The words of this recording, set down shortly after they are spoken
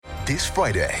This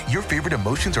Friday, your favorite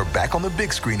emotions are back on the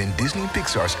big screen in Disney and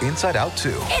Pixar's Inside Out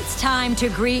 2. It's time to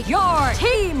greet your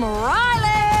Team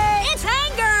Riley. It's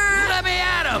anger. Let me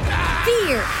at him.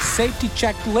 Fear. Safety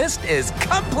checklist is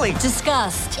complete.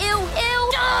 Disgust. Ew.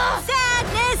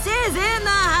 Sadness is in the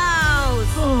house.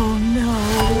 Oh, no.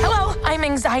 Hello, I'm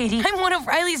anxiety. I'm one of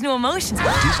Riley's new emotions.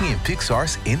 Disney and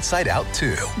Pixar's Inside Out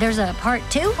 2. There's a part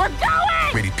 2? We're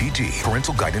going! Rated PG.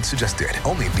 Parental guidance suggested.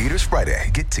 Only in theaters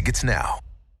Friday. Get tickets now.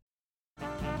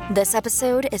 This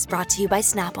episode is brought to you by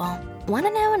Snapple. Want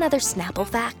to know another Snapple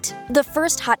fact? The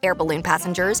first hot air balloon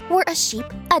passengers were a sheep,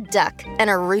 a duck, and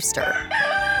a rooster.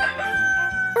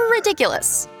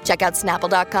 Ridiculous. Check out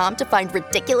Snapple.com to find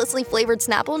ridiculously flavored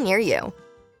Snapple near you.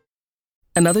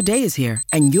 Another day is here,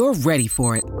 and you're ready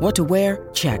for it. What to wear?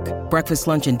 Check. Breakfast,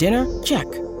 lunch, and dinner? Check.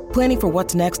 Planning for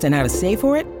what's next and how to save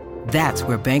for it? That's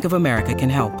where Bank of America can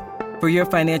help. For your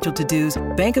financial to-dos,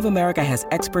 Bank of America has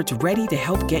experts ready to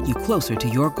help get you closer to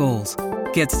your goals.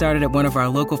 Get started at one of our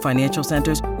local financial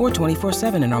centers or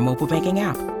 24/7 in our mobile banking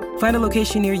app. Find a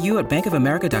location near you at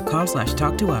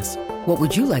bankofamerica.com/talktous. What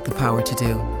would you like the power to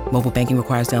do? Mobile banking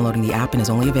requires downloading the app and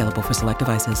is only available for select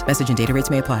devices. Message and data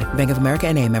rates may apply. Bank of America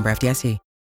N.A., member FDIC.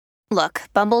 Look,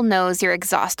 Bumble knows you're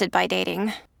exhausted by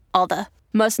dating. All the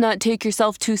must not take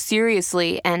yourself too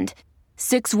seriously and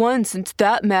 6'1" since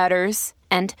that matters.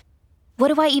 And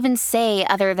what do I even say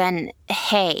other than,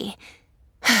 hey?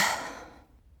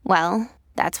 Well,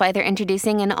 that's why they're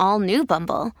introducing an all-new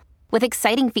Bumble, with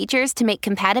exciting features to make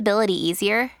compatibility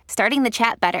easier, starting the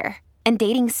chat better, and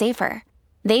dating safer.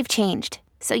 They've changed,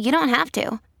 so you don't have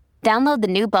to. Download the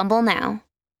new Bumble now.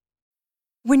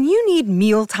 When you need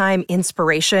mealtime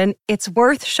inspiration, it's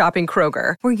worth shopping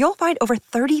Kroger, where you'll find over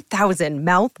 30,000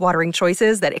 mouth-watering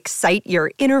choices that excite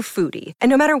your inner foodie. And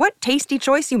no matter what tasty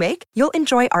choice you make, you'll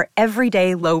enjoy our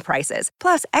everyday low prices,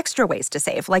 plus extra ways to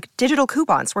save, like digital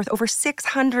coupons worth over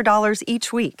 $600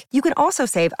 each week. You can also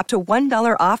save up to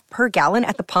 $1 off per gallon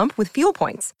at the pump with fuel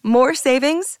points. More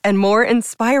savings and more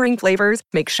inspiring flavors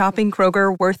make shopping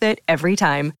Kroger worth it every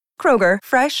time. Kroger,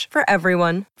 fresh for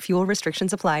everyone. Fuel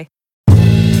restrictions apply.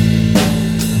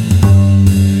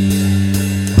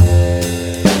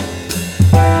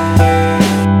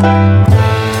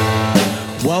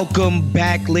 Welcome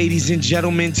back, ladies and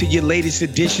gentlemen, to your latest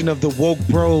edition of the Woke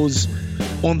Bros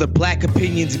on the Black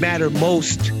Opinions Matter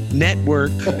Most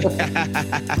Network.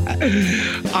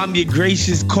 I'm your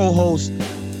gracious co-host,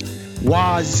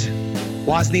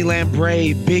 Wozni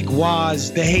Lambre, Big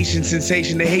Waz, the Haitian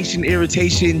sensation, the Haitian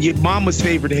irritation, your mama's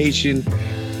favorite Haitian.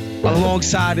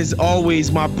 Alongside, as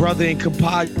always, my brother and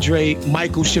compadre,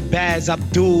 Michael Shabazz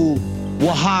Abdul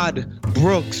Wahad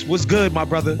Brooks. What's good, my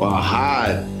brother?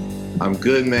 Wahad. I'm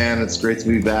good, man. It's great to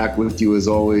be back with you as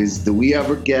always. Do we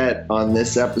ever get on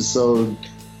this episode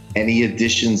any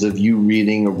editions of you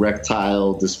reading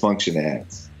erectile dysfunction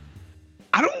ads?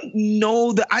 I don't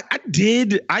know that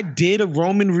I did a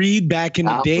Roman read back in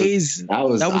the days. That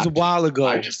was a while ago.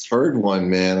 I just heard one,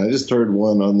 man. I just heard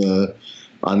one on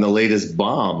the latest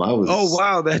bomb. Oh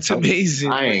wow, that's amazing.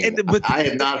 But I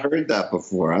had not heard that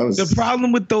before. The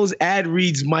problem with those ad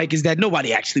reads, Mike, is that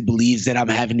nobody actually believes that I'm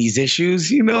having these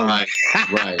issues, you know? Right.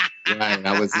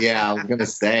 I was gonna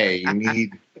say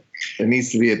there needs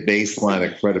to be a baseline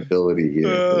of credibility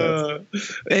here.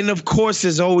 And of course,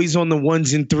 as always on the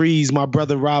ones and threes, my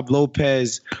brother Rob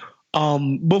Lopez.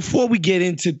 Before we get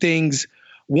into things,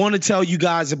 want to tell you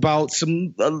guys about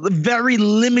a very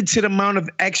limited amount of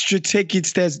extra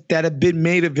tickets that have been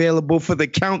made available for the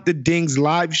Count the Dings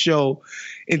live show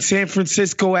in San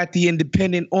Francisco at the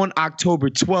Independent on October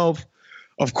 12th.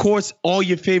 Of course, all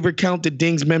your favorite Count the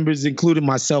Dings members, including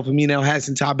myself, Amin El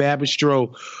Hassan, Tab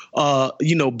Abistro,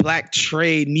 Black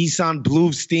Trade, Nissan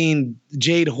Bluestein,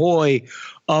 Jade Hoy,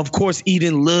 of course,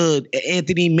 Eden Ludd,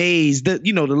 Anthony Mays, the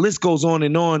list goes on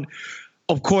and on.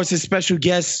 Of course, as special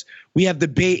guests, we have the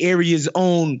Bay Area's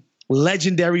own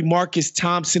legendary Marcus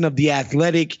Thompson of The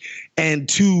Athletic and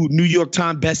 2 New York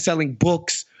Times best-selling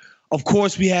books. Of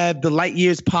course, we have the Light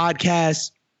Years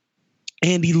podcast,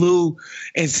 Andy Liu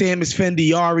and Sam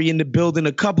Esfandiari in the building.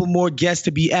 A couple more guests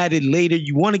to be added later.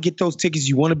 You want to get those tickets.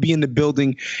 You want to be in the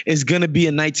building. It's going to be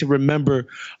a night to remember.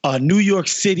 New York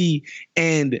City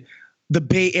and the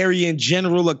Bay Area in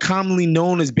general are commonly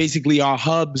known as basically our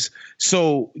hubs.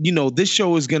 So, this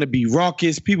show is going to be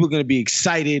raucous. People are going to be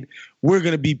excited. We're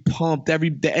going to be pumped.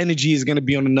 The energy is going to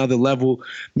be on another level.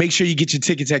 Make sure you get your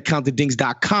tickets at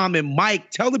countthedings.com. And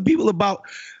Mike, tell the people about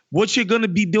what you're going to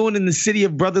be doing in the city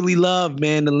of brotherly love,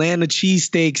 man, the land of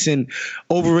cheesesteaks and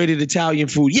overrated Italian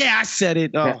food. Yeah, I said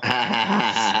it. Oh.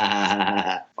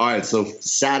 All right, so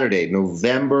Saturday,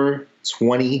 November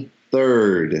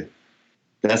 23rd,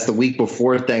 That's the week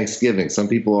before Thanksgiving. Some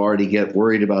people already get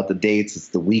worried about the dates. It's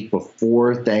the week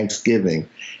before Thanksgiving.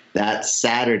 That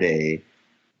Saturday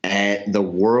at the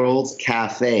World's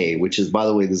Cafe, which is, by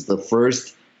the way, this is the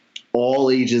first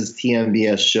all-ages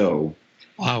TMBS show.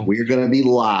 Wow. We're going to be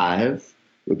live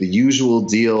with the usual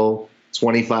deal,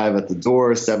 $25 at the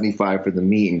door, $75 for the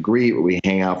meet and greet, where we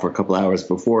hang out for a couple hours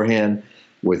beforehand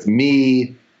with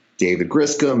me, David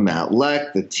Griscom, Matt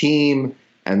Leck, the team,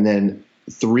 and then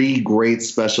 3 great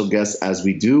special guests as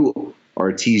we do.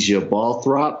 Artesia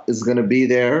Balthrop is going to be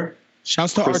there.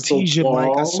 Shouts to Crystal Artesia,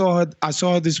 Ball. Mike. I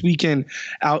saw her this weekend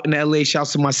out in LA.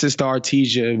 Shouts to my sister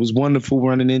Artesia. It was wonderful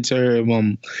running into her.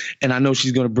 And I know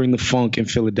she's going to bring the funk in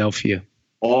Philadelphia.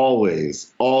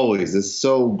 Always. It's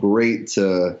so great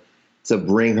to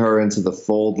bring her into the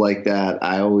fold like that.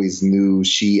 I always knew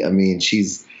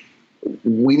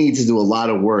we need to do a lot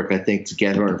of work, I think, to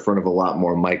get her in front of a lot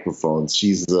more microphones.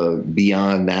 She's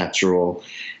beyond natural.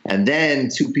 And then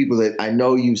 2 people that I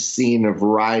know you've seen a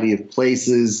variety of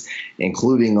places,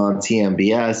 including on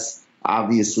TMBS.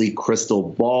 Obviously, Crystal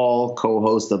Ball,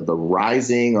 co-host of The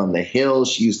Rising on The Hill.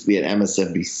 She used to be at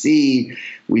MSNBC.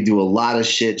 We do a lot of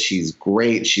shit. She's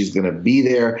great. She's going to be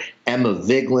there. Emma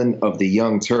Vigeland of The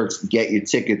Young Turks. Get your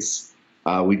tickets.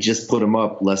 We just put them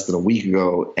up less than a week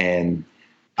ago, and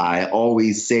I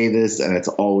always say this, and it's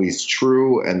always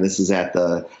true, and this is at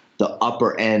the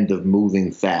upper end of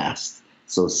moving fast.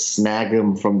 So snag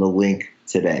them from the link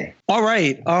today. All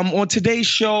right. On today's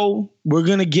show, we're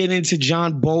going to get into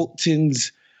John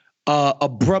Bolton's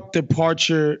abrupt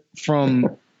departure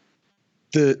from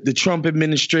the Trump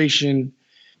administration,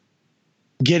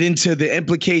 get into the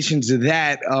implications of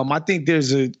that. I think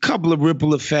there's a couple of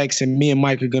ripple effects, and me and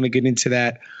Mike are going to get into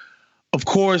that. Of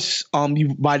course,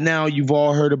 by now you've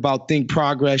all heard about Think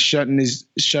Progress shutting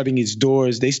its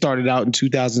doors. They started out in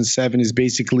 2007 as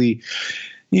basically,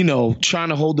 trying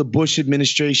to hold the Bush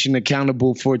administration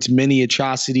accountable for its many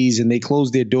atrocities, and they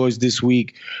closed their doors this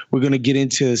week. We're going to get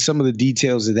into some of the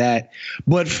details of that.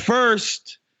 But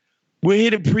first, we're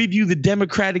here to preview the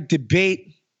Democratic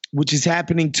debate, which is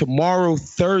happening tomorrow,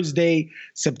 Thursday,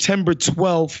 September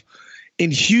 12th. In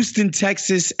Houston,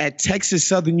 Texas, at Texas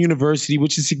Southern University,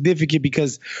 which is significant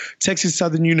because Texas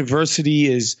Southern University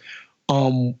is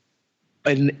an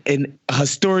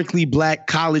historically black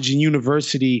college and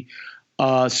university.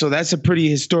 So that's a pretty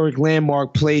historic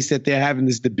landmark place that they're having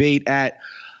this debate at.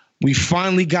 We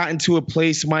finally got into a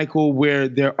place, Michael, where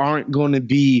there aren't going to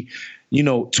be,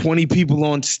 20 people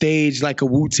on stage like a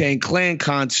Wu-Tang Clan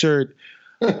concert.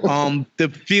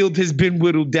 The field has been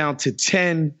whittled down to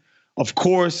 10. Of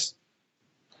course,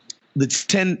 the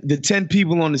 10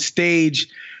 people on the stage: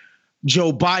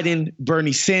 Joe Biden,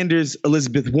 Bernie Sanders,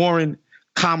 Elizabeth Warren,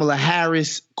 Kamala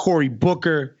Harris, Cory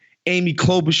Booker, Amy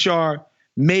Klobuchar,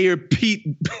 Mayor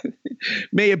Pete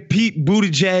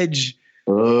Buttigieg,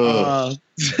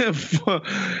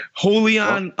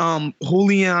 Julian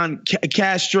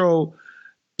Castro,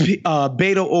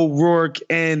 Beto O'Rourke,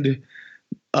 and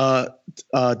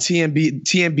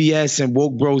TMBS and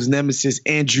Woke Bros nemesis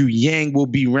Andrew Yang will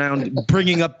be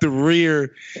bringing up the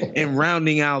rear and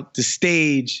rounding out the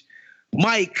stage.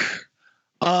 Mike,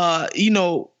 we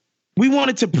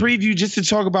wanted to preview just to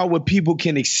talk about what people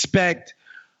can expect.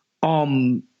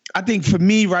 I think for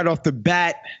me, right off the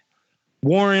bat,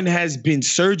 Warren has been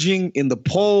surging in the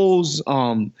polls,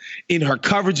 in her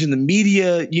coverage in the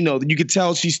media. You could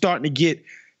tell she's starting to get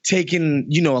taken,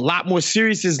 a lot more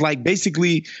serious as like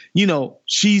basically,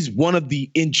 she's one of the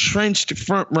entrenched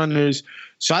front runners.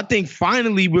 So I think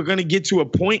finally we're going to get to a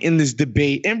point in this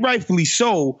debate, and rightfully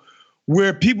so,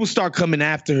 where people start coming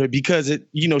after her because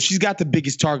she's got the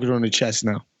biggest target on her chest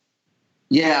now.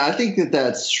 Yeah, I think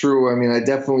that's true. I mean, I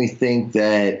definitely think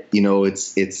that,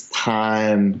 it's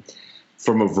time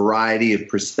from a variety of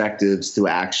perspectives to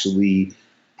actually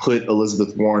put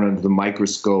Elizabeth Warren under the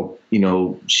microscope.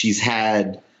 She's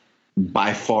had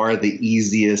by far the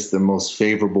easiest and most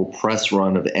favorable press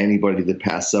run of anybody the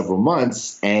past several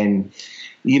months. And,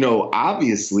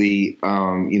 obviously,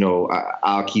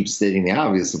 I'll keep stating the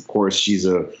obvious. Of course, she's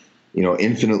a,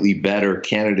 infinitely better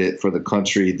candidate for the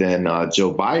country than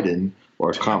Joe Biden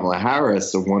or Kamala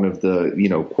Harris, or one of the,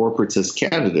 corporatist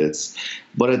candidates.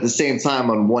 But at the same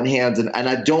time, on one hand, and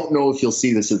I don't know if you'll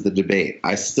see this at the debate,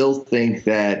 I still think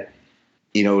that,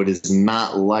 it is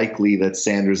not likely that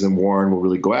Sanders and Warren will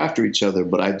really go after each other.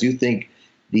 But I do think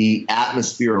the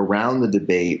atmosphere around the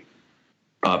debate,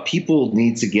 people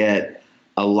need to get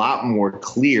a lot more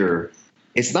clear.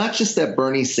 It's not just that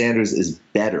Bernie Sanders is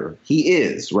better. He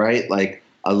is, right? Like,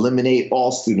 eliminate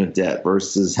all student debt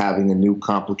versus having a new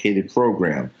complicated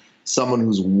program. Someone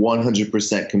who's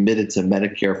 100% committed to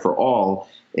Medicare for all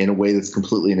in a way that's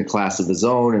completely in a class of his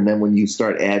own. And then when you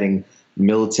start adding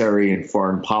military and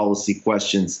foreign policy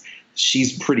questions,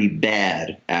 she's pretty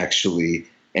bad, actually.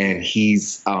 And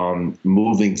he's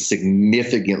moving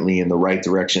significantly in the right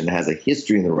direction, has a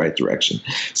history in the right direction.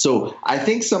 So I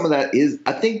think some of that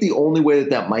I think the only way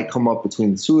that might come up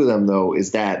between the two of them, though,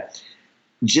 is that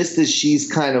just as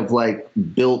she's kind of like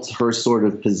built her sort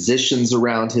of positions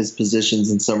around his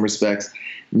positions in some respects,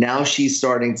 now she's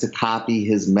starting to copy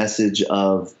his message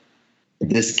of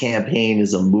this campaign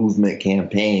is a movement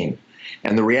campaign.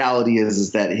 And the reality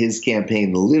is that his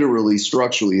campaign literally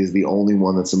structurally is the only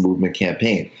one that's a movement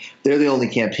campaign. They're the only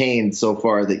campaign so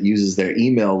far that uses their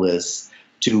email lists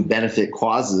to benefit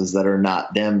causes that are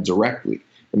not them directly.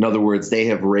 In other words, they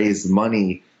have raised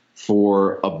money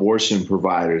for abortion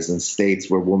providers in states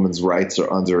where women's rights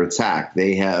are under attack.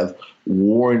 They have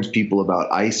warned people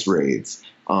about ICE raids.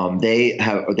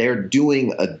 They're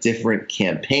doing a different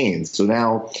campaign. So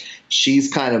now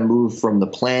she's kind of moved from the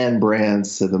plan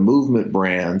brands to the movement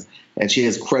brands, and she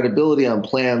has credibility on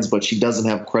plans, but she doesn't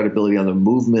have credibility on the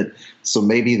movement. So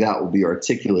maybe that will be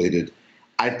articulated.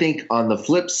 I think on the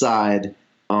flip side,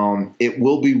 it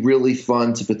will be really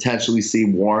fun to potentially see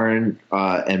Warren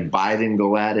and Biden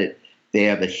go at it. They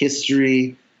have a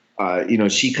history.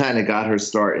 She kind of got her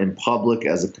start in public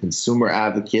as a consumer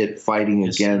advocate fighting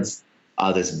against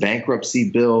this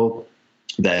bankruptcy bill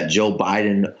that Joe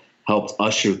Biden helped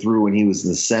usher through when he was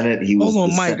in the Senate. Hold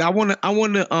on, Mike. I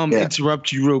want to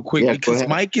interrupt you real quick because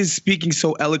Mike is speaking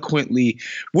so eloquently.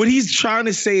 What he's trying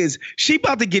to say is she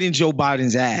about to get in Joe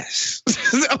Biden's ass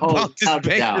about this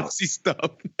bankruptcy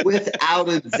stuff. Without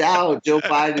a doubt, Joe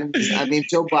Biden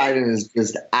is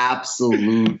just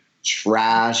absolute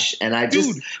trash. And I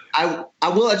just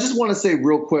want to say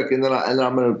real quick, and then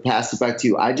I'm going to pass it back to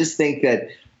you. I just think that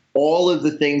all of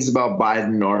the things about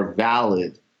Biden are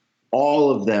valid.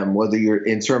 All of them, whether you're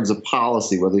in terms of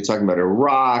policy, whether you're talking about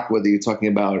Iraq, whether you're talking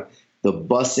about the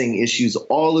busing issues,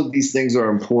 all of these things are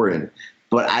important.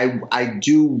 But I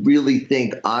do really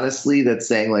think, honestly, that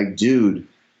saying like, dude,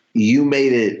 you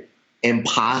made it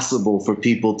impossible for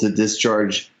people to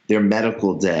discharge their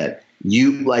medical debt.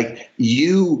 You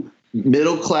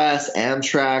middle class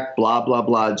Amtrak, blah, blah,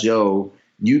 blah, Joe,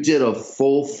 you did a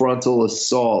full frontal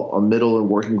assault on middle and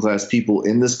working class people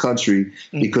in this country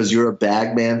because you're a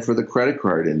bag man for the credit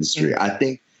card industry. I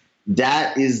think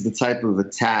that is the type of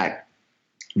attack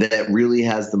that really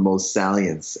has the most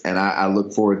salience, and I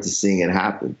look forward to seeing it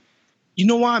happen. You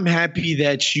know why I'm happy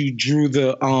that you drew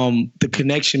the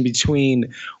connection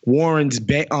between Warren's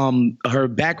her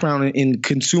background in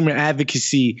consumer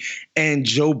advocacy and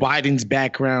Joe Biden's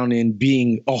background in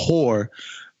being a whore.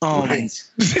 Right.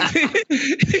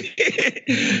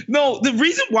 No, the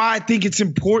reason why I think it's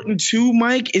important too,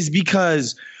 Mike, is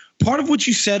because part of what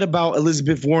you said about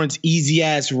Elizabeth Warren's easy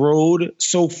ass road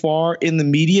so far in the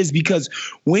media is because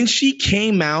when she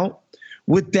came out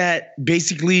with that,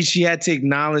 basically she had to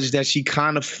acknowledge that she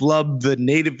kind of flubbed the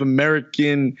Native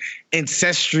American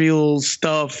ancestral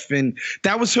stuff. And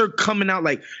that was her coming out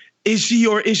like, is she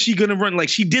going to run? Like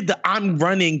she did the I'm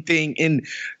running thing, and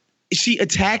she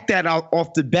attacked that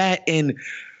off the bat. And,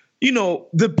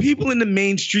 the people in the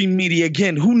mainstream media,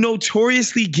 again, who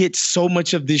notoriously get so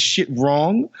much of this shit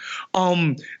wrong,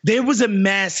 there was a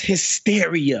mass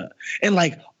hysteria and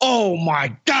like, oh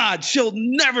my God, she'll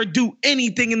never do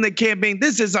anything in the campaign.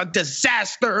 This is a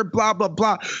disaster, blah, blah,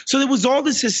 blah. So there was all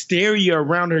this hysteria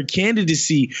around her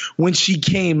candidacy when she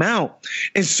came out.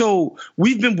 And so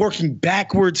we've been working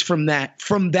backwards from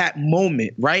that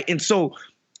moment, right? And so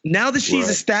now that she's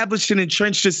established and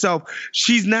entrenched herself,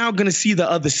 she's now going to see the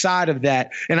other side of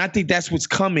that. And I think that's what's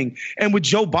coming. And with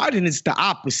Joe Biden, it's the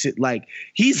opposite. Like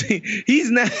he's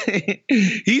not,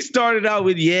 he started out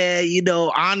with,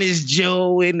 Honest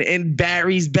Joe and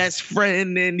Barry's best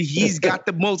friend. And he's got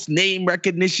the most name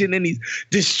recognition and he's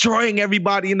destroying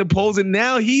everybody in the polls. And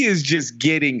now he is just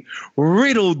getting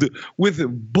riddled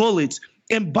with bullets.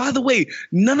 And by the way,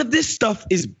 none of this stuff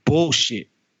is bullshit.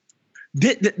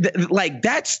 Like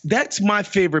that's my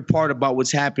favorite part about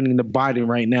what's happening to Biden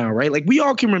right now, right? Like we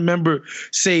all can remember,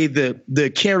 say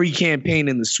the Kerry campaign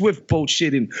and the Swift boat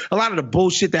shit and a lot of the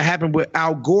bullshit that happened with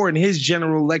Al Gore and his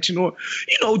general election, or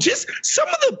just some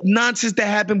of the nonsense that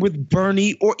happened with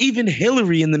Bernie or even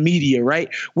Hillary in the media, right?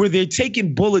 Where they're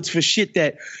taking bullets for shit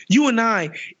that you and I,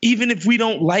 even if we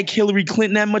don't like Hillary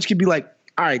Clinton that much, can be like,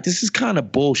 all right, this is kind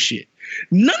of bullshit.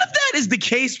 None of that is the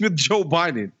case with Joe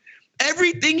Biden.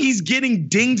 Everything he's getting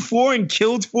dinged for and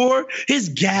killed for, his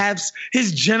gaffes,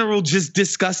 his general just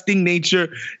disgusting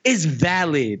nature is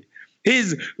valid.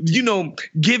 His,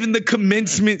 giving the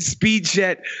commencement speech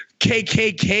at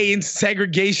KKK and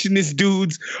segregationist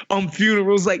dudes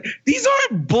funerals. Like, these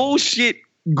aren't bullshit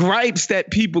gripes that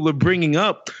people are bringing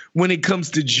up when it comes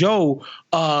to Joe.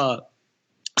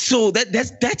 So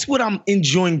that's what I'm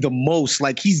enjoying the most.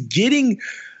 Like, he's getting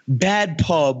bad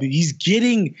pub. He's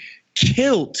getting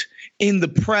killed in the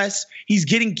press. He's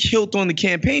getting killed on the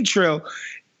campaign trail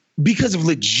because of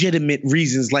legitimate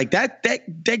reasons. Like,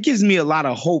 that gives me a lot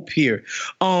of hope here.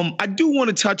 I do want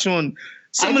to touch on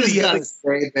some of the other.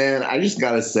 I just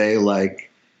gotta say,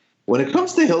 like, when it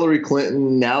comes to Hillary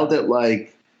Clinton, now that,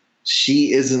 like,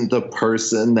 she isn't the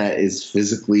person that is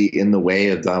physically in the way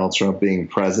of Donald Trump being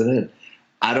president,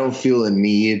 I don't feel a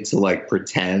need to, like,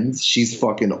 pretend. She's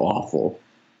fucking awful.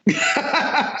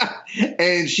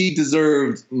 And she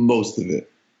deserved most of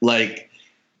it. Like,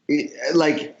 you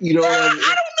know,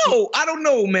 I don't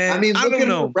know, man. I mean, look at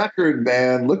the record,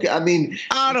 man.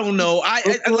 I don't know. I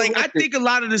think a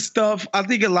lot of the stuff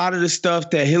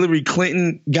that Hillary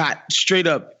Clinton got straight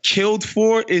up killed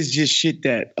for is just shit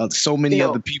that so many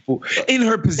other people in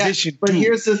her position do.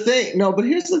 Here's the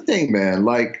thing, man.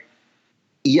 Like,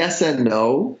 yes and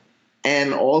no.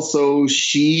 And also,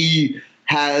 she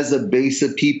has a base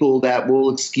of people that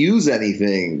will excuse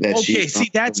anything that she. Okay,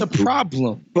 see, that's a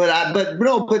problem. But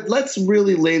let's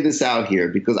really lay this out here,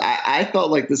 because I felt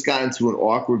like this got into an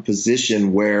awkward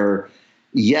position where,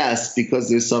 yes, because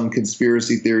there's some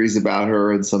conspiracy theories about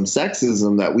her and some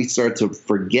sexism, that we start to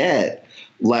forget,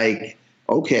 like,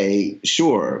 okay,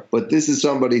 sure, but this is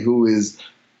somebody who is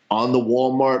on the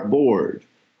Walmart board,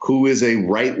 who is a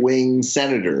right-wing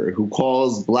senator, who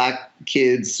calls black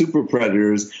kids super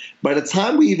predators. By the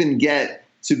time we even get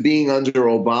to being under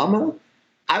Obama,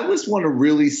 I just want to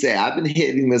really say, I've been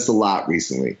hitting this a lot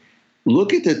recently.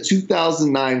 Look at the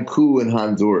 2009 coup in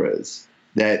Honduras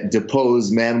that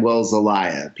deposed Manuel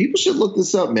Zelaya. People should look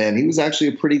this up, man. He was actually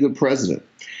a pretty good president.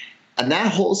 And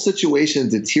that whole situation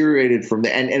deteriorated from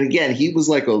there. And again, he was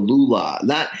like a lula.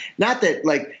 Not that,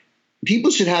 like,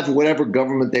 people should have whatever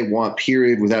government they want,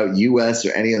 period, without U.S.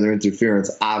 or any other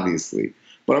interference, obviously.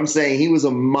 But I'm saying he was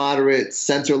a moderate,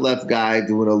 center-left guy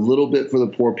doing a little bit for the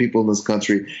poor people in this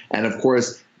country. And, of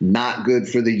course, not good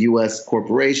for the U.S.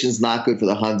 corporations, not good for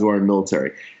the Honduran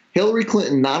military. Hillary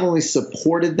Clinton not only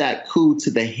supported that coup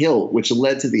to the hilt, which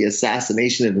led to the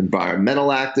assassination of environmental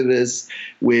activists,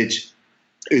 which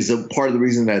is a part of the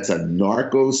reason that it's a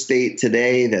narco state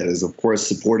today, that is, of course,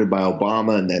 supported by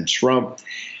Obama and then Trump.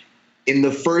 In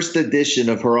the first edition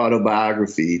of her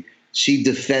autobiography, she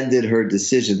defended her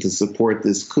decision to support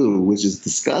this coup, which is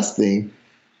disgusting.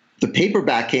 The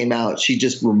paperback came out. She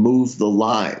just removed the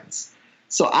lines.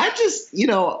 So I just,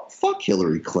 fuck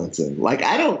Hillary Clinton. Like,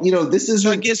 I don't, this is.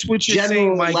 So I guess what you're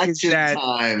saying, Mike, is that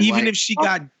even if she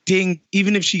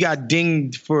got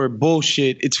dinged for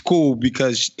bullshit, it's cool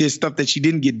because there's stuff that she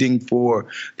didn't get dinged for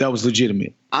that was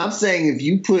legitimate. I'm saying if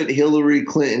you put Hillary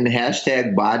Clinton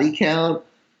 #body count,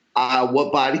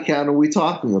 what body count are we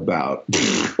talking about?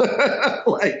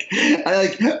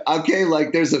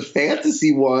 There's a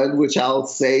fantasy one, which I'll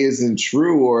say isn't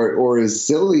true or is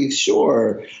silly,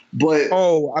 sure. But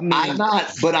I'm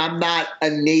not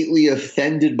innately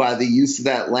offended by the use of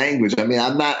that language. I mean,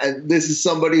 I'm not. This is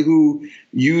somebody who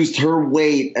used her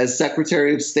weight as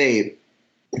Secretary of State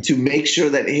to make sure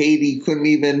that Haiti couldn't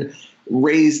even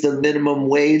raise the minimum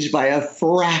wage by a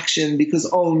fraction because,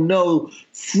 oh no,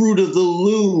 fruit of the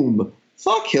loom.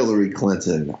 Fuck Hillary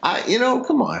Clinton.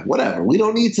 Come on, whatever. We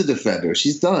don't need to defend her.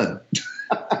 She's done.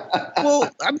 Well,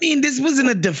 I mean, this wasn't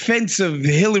a defense of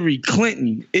Hillary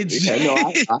Clinton. I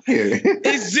hear it.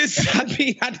 It's just, I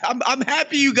mean, I'm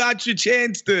happy you got your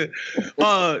chance to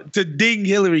ding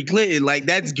Hillary Clinton. Like,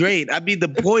 that's great. I mean, the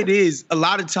point is, a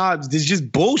lot of times there's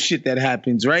just bullshit that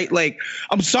happens, right? Like,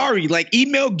 I'm sorry, like,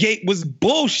 Emailgate was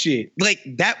bullshit. Like,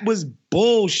 that was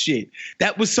bullshit.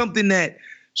 That was something that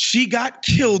she got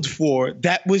killed for.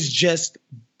 That was just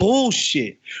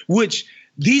bullshit, which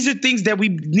these are things that we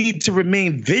need to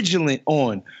remain vigilant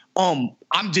on. I'm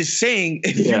just saying,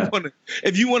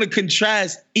 if you want to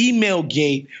contrast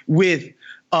Emailgate with,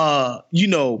 Joe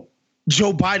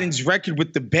Biden's record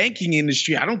with the banking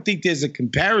industry, I don't think there's a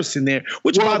comparison there.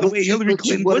 Which, by the way, Hillary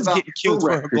Clinton was getting killed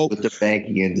for her with the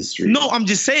banking industry. No, I'm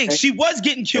just saying she was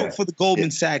getting killed for the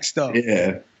Goldman Sachs stuff.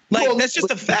 Yeah. That's just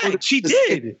a fact. She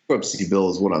did. Bankruptcy bill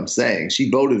is what I'm saying.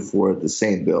 She voted for the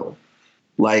same bill.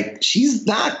 Like, she's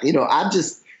not, I'm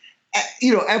just,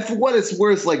 and for what it's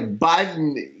worth, like,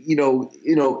 Biden,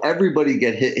 everybody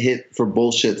get hit for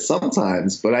bullshit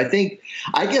sometimes. But I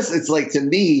guess it's like, to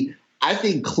me, I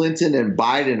think Clinton and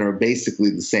Biden are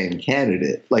basically the same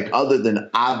candidate, like other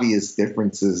than obvious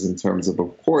differences in terms of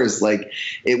course, like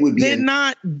it would be. They're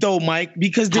not though, Mike,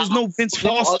 because there's no Vince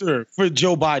Foster for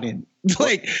Joe Biden.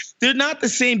 Like they're not the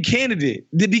same candidate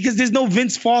because there's no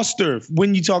Vince Foster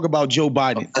when you talk about Joe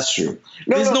Biden. That's true.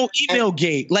 There's no email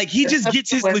gate. Like he just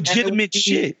gets his legitimate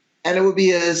shit. And it would be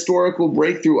a historical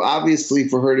breakthrough, obviously,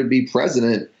 for her to be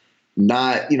president,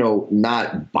 not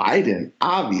Biden,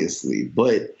 obviously,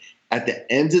 but at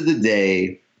the end of the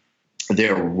day,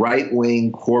 they're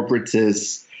right-wing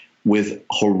corporatists with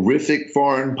horrific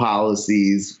foreign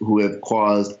policies who have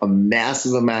caused a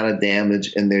massive amount of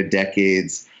damage in their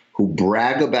decades, who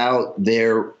brag about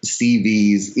their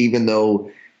CVs, even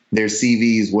though their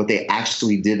CVs, what they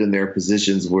actually did in their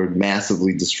positions, were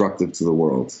massively destructive to the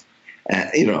world.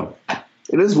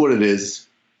 It is what it is.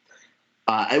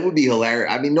 It would be hilarious.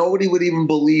 I mean, nobody would even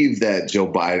believe that Joe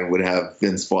Biden would have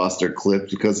Vince Foster clipped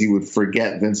because he would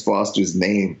forget Vince Foster's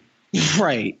name.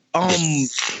 Right. Although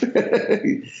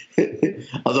he'd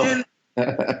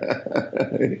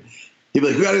be like,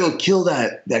 we got to go kill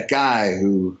that guy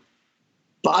who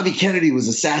Bobby Kennedy was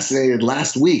assassinated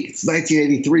last week. It's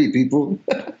 1983, people.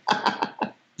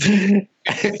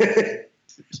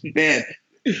 Man.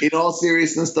 In all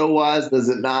seriousness, though, Waz, does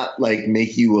it not like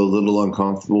make you a little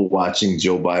uncomfortable watching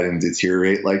Joe Biden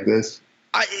deteriorate like this?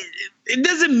 It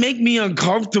doesn't make me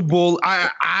uncomfortable.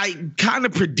 I kind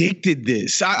of predicted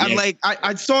this.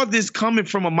 I saw this coming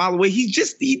from a mile away. He's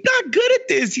not good at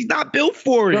this. He's not built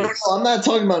for it. No, I'm not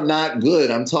talking about not good.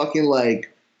 I'm talking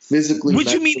like physically.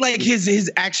 What you mean, like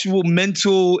his actual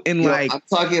mental and like? I'm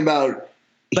talking about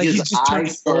like his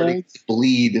eyes starting to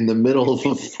bleed in the middle of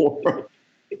a forum.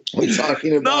 We're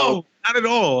talking about no, not at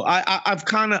all. I've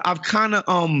kind of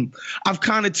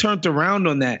turned around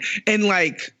on that, and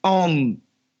like and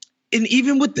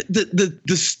even with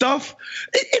the stuff,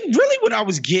 and really what I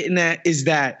was getting at is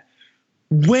that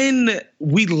when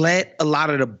we let a lot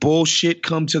of the bullshit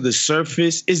come to the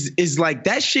surface, is like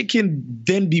that shit can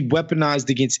then be weaponized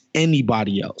against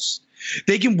anybody else.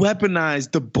 They can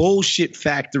weaponize the bullshit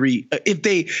factory. If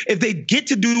they get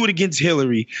to do it against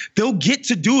Hillary, they'll get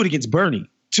to do it against Bernie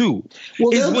too.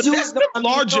 Well, that's the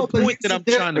larger point that I'm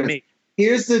trying to make.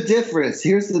 Here's the difference,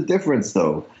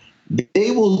 though.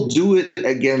 They will do it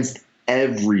against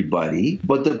everybody,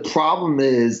 but the problem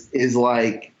is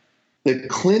like the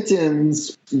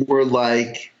Clintons were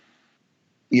like,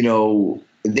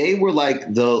 they were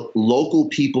like the local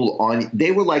people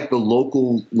they were like the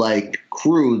local like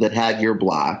crew that had your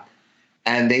block,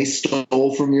 and they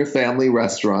stole from your family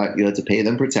restaurant. You had to pay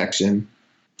them protection,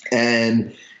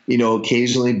 and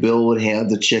occasionally Bill would hand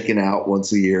the chicken out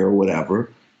once a year or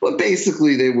whatever. But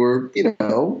basically they were, they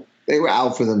were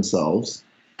out for themselves.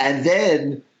 And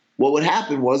then what would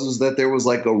happen was that there was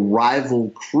like a rival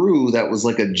crew that was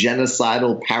like a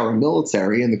genocidal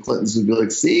paramilitary, and the Clintons would be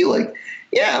like, see, like,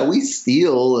 yeah, we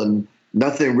steal and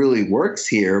nothing really works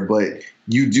here, but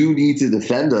you do need to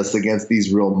defend us against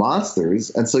these real monsters.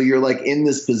 And so you're like in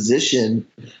this position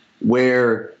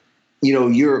where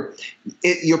you're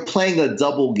playing a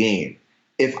double game.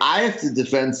 If I have to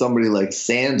defend somebody like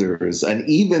Sanders, and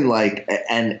even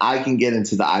and I can get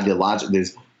into the ideological,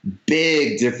 there's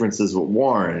big differences with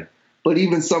Warren, but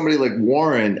even somebody like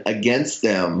Warren against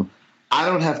them, I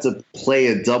don't have to play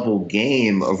a double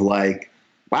game of like,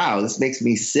 wow, this makes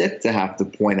me sick to have to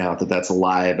point out that that's a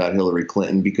lie about Hillary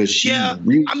Clinton because she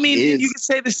really is. You can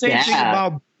say the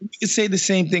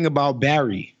same thing about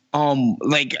Barry. You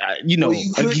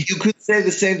could say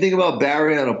the same thing about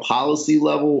Barry on a policy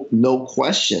level, no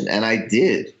question, and I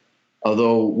did.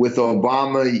 Although with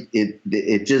Obama,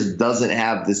 it just doesn't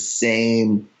have the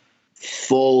same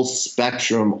full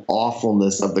spectrum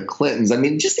awfulness of the Clintons. I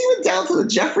mean, just even down to the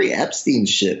Jeffrey Epstein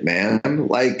shit, man. They're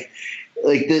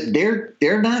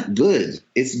not good.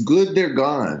 It's good they're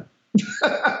gone.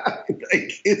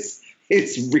 It's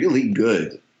really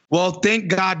good. Well, thank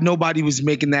God nobody was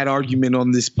making that argument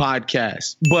on this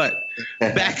podcast. But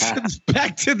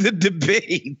back to the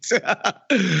debate.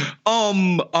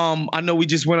 I know we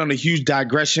just went on a huge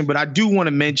digression, but I do want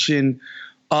to mention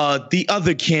the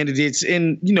other candidates.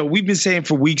 And we've been saying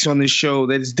for weeks on this show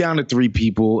that it's down to 3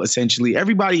 people essentially.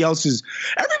 Everybody else is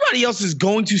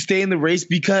going to stay in the race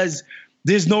because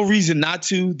there's no reason not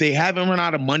to. They haven't run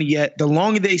out of money yet. The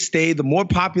longer they stay, the more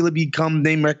popular become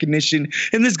name recognition.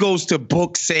 And this goes to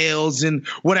book sales and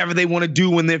whatever they want to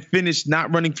do when they're finished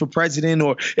not running for president,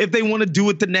 or if they want to do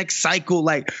it the next cycle.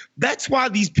 Like, that's why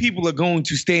these people are going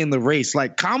to stay in the race.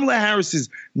 Like, Kamala Harris is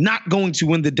not going to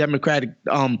win the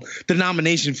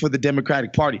nomination for the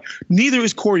Democratic Party. Neither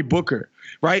is Cory Booker.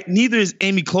 right? Neither is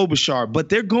Amy Klobuchar, but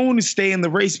they're going to stay in the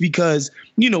race because,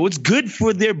 it's good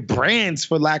for their brands,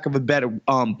 for lack of a better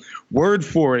word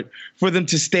for it, for them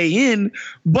to stay in.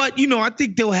 But, I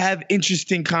think they'll have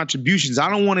interesting contributions. I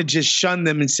don't want to just shun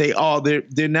them and say, oh,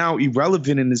 they're now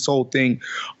irrelevant in this whole thing.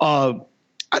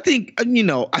 I think,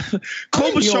 Klobuchar.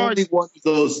 The only one of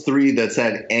those three that's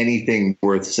had anything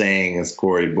worth saying is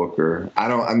Cory Booker.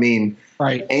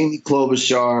 Right. Amy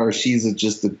Klobuchar, she's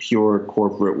just a pure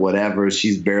corporate whatever.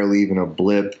 She's barely even a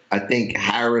blip. I think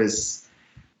Harris,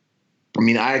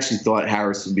 I actually thought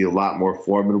Harris would be a lot more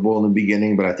formidable in the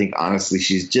beginning, but I think honestly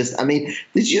she's just,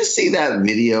 did you see that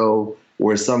video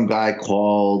where some guy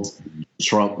called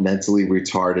Trump mentally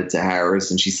retarded to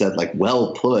Harris and she said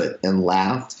well put and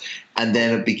laughed? And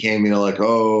then it became,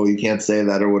 oh, you can't say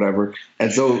that or whatever.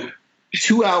 And so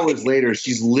 2 hours later,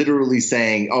 she's literally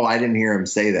saying, oh, I didn't hear him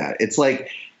say that. It's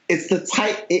it's the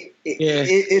type,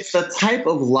 it's the type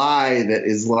of lie that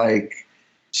is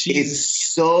it's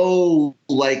so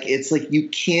it's you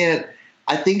can't,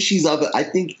 I think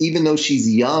even though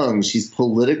she's young, she's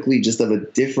politically just of a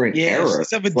different era.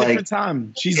 She's of a different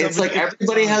time.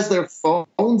 Everybody has their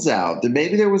phones out.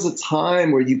 Maybe there was a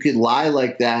time where you could lie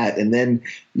like that and then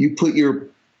you put your,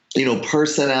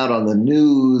 person out on the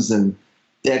news and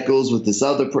that goes with this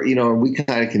other, and we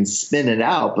kind of can spin it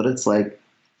out, but it's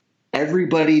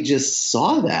everybody just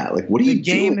saw that. What are you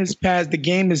doing? The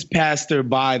game has passed her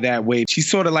by that way.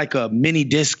 She's sort of like a mini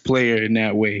disc player in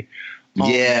that way.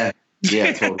 Yeah,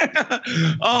 totally.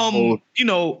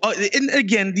 And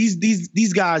again,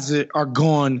 these guys are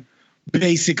gone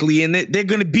basically, and they're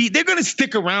gonna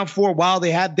stick around for a while.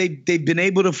 They've been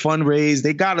able to fundraise.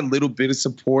 They got a little bit of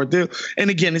support. And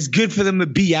again, it's good for them to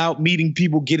be out meeting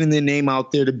people, getting their name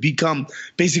out there, to become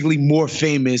basically more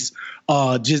famous.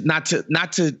 Just not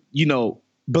to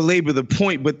belabor the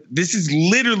point, but this is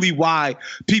literally why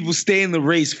people stay in the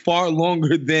race far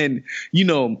longer than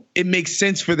it makes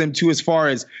sense for them to, as far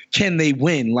as can they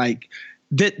win.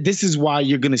 This is why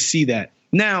you're gonna see that.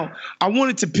 Now, I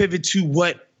wanted to pivot to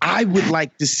what I would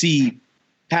like to see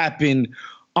happen.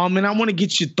 And I want to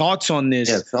get your thoughts on this.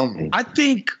 Yeah, tell me. I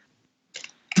think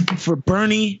for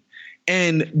Bernie,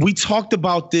 and we talked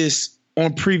about this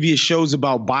on previous shows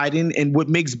about Biden, and what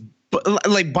makes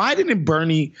Biden and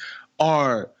Bernie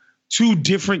are two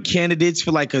different candidates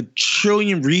for a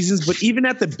trillion reasons. But even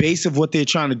at the base of what they're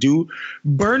trying to do,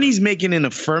 Bernie's making an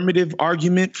affirmative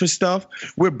argument for stuff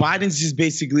where Biden's just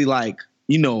basically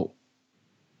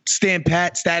stand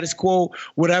pat, status quo,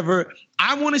 whatever.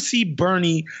 I want to see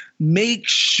Bernie make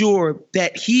sure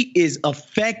that he is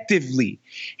effectively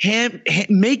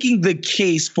making the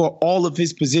case for all of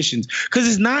his positions. Because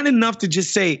it's not enough to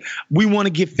just say, we want to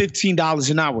give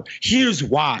 $15 an hour. Here's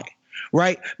why,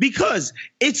 right? Because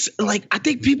it's I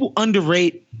think people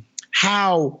underrate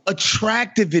how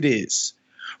attractive it is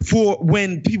for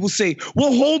when people say,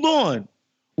 well, hold on,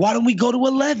 why don't we go to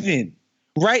 11?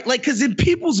 Right? Because in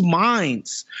people's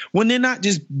minds, when they're not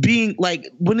just being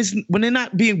when they're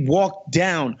not being walked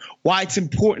down why it's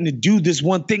important to do this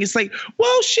one thing, it's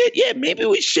well, shit, yeah, maybe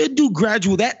we should do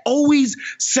gradual. That always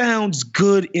sounds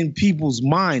good in people's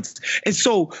minds. And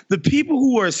so the people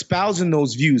who are espousing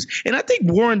those views, and I think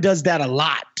Warren does that a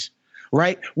lot,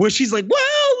 right? Where she's well,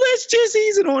 let's just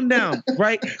ease it on down,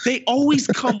 right? They always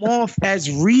come off as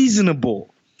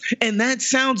reasonable. And that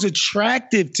sounds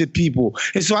attractive to people.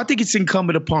 And so I think it's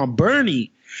incumbent upon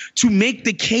Bernie to make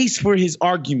the case for his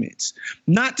arguments,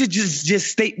 not to just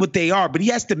state what they are, but he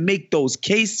has to make those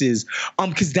cases,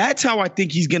 because that's how I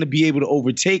think he's going to be able to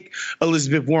overtake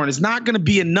Elizabeth Warren. It's not going to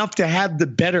be enough to have the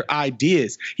better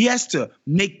ideas. He has to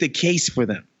make the case for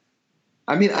them.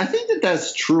 I think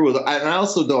that's true. And I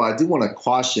also, though, I do want to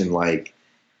caution,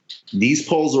 these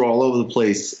polls are all over the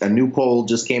place. A new poll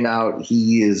just came out.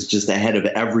 He is just ahead of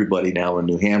everybody now in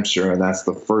New Hampshire, and that's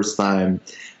the first time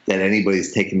that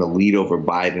anybody's taken the lead over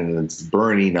Biden, and it's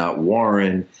Bernie, not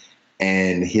Warren,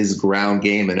 and his ground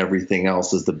game and everything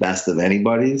else is the best of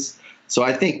anybody's. So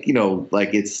I think,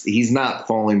 he's not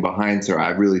falling behind her. I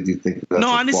really do think that's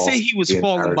I didn't say he was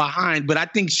falling behind, but I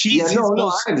think she's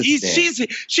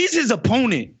she's his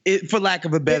opponent, for lack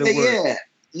of a better word.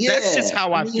 Yeah, that's just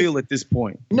how I feel at this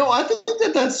point. No, I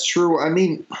think that's true.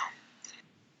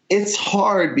 It's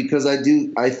hard because I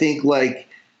think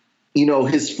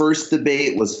his first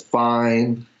debate was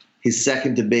fine. His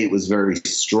second debate was very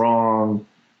strong.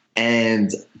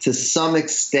 And to some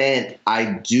extent, I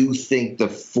do think the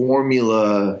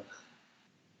formula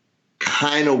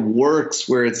kind of works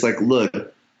where it's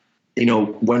look,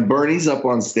 when Bernie's up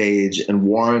on stage, and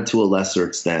Warren to a lesser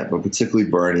extent, but particularly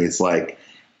Bernie, it's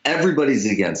everybody's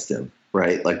against him.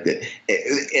 right? Like,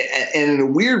 and in a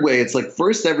weird way, it's like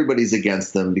first everybody's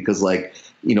against them because, like,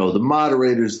 you know, the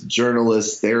moderators,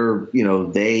 journalists, the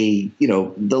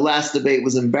last debate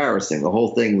was embarrassing. The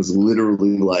whole thing was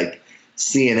literally like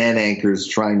CNN anchors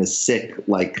trying to sick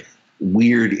like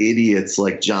weird idiots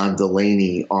like John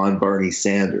Delaney on Bernie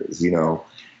Sanders, you know.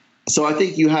 So I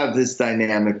think you have this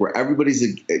dynamic where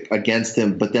everybody's against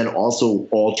him, but then also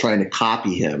all trying to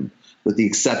copy him, with the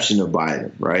exception of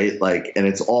Biden, right? Like,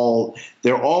 and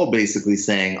they're all basically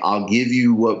saying, I'll give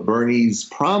you what Bernie's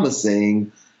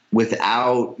promising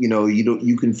without, you know,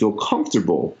 you can feel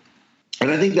comfortable.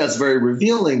 And I think that's very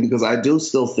revealing because I do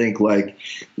still think, like,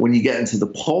 when you get into the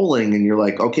polling and you're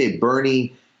like, okay,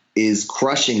 Bernie is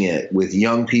crushing it with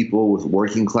young people, with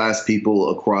working class people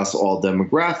across all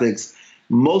demographics.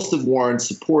 Most of Warren's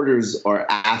supporters are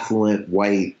affluent,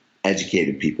 white,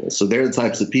 educated people. So they're the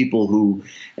types of people who,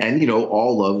 and, you know,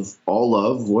 all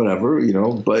love, whatever, you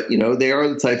know, but, you know, they are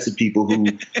the types of people who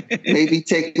maybe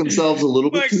take themselves a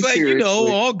little bit too seriously. You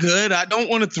know, all good. I don't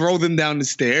want to throw them down the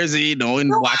stairs, you know,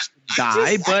 and watch them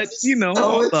die, you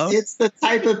know, it's the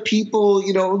type of people,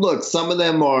 you know, look, some of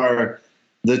them are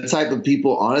the type of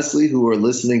people, honestly, who are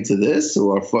listening to this,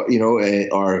 who are, you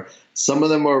know, some of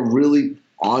them are really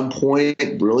on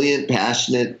point, brilliant,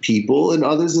 passionate people, and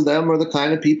others of them are the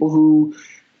kind of people who,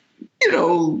 you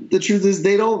know, the truth is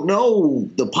they don't know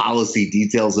the policy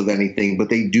details of anything, but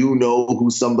they do know who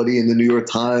somebody in the New York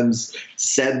Times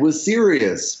said was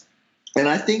serious. And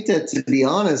I think that, to be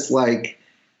honest, like,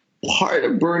 part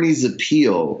of Bernie's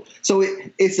appeal, so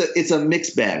it's a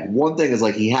mixed bag. One thing is,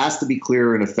 like, he has to be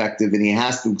clear and effective, and he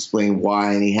has to explain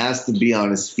why, and he has to be on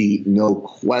his feet, no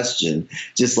question,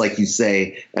 just like you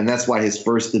say. And that's why his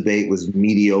first debate was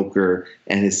mediocre,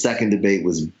 and his second debate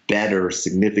was better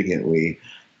significantly.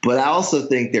 But I also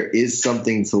think there is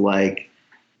something to, like,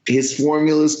 his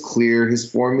formula is clear,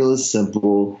 his formula is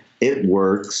simple, it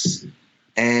works,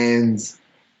 and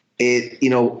it, you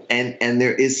know, and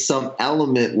there is some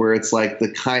element where it's like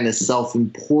the kind of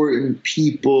self-important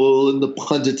people and the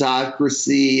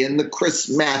punditocracy and the Chris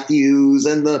Matthews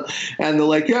and the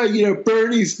like, yeah, you know,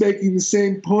 Bernie's making the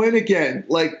same point again.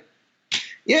 Like,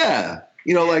 yeah,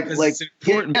 you know, like,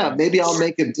 yeah, maybe I'll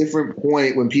make a different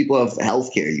point when people have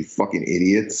healthcare, you fucking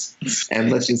idiots,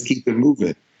 and let's just keep it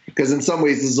moving. Because in some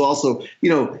ways, this is also, you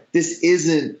know, this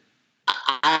isn't.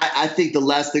 I think the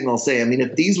last thing I'll say, I mean,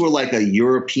 if these were like a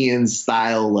European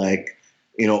style, like,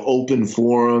 you know, open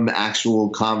forum, actual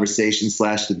conversation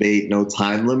 / debate, no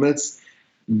time limits,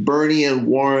 Bernie and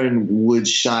Warren would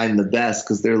shine the best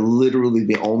because they're literally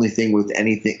the only thing with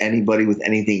anybody with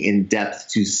anything in depth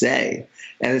to say.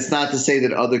 And it's not to say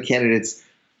that other candidates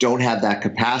don't have that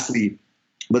capacity,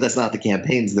 but that's not the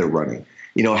campaigns they're running.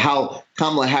 You know, how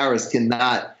Kamala Harris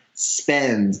cannot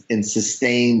spend in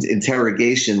sustained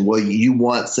interrogation. Well, you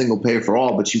want single payer for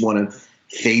all, but you want to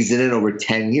phase it in over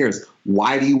 10 years.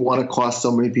 Why do you want to cost so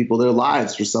many people their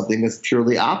lives for something that's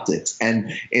purely optics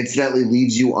and incidentally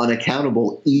leaves you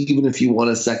unaccountable even if you want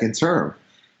a second term?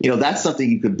 You know, that's something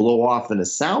you could blow off in a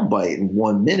soundbite in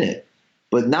 1 minute,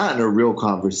 but not in a real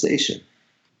conversation.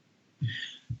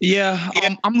 Yeah,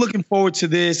 I'm looking forward to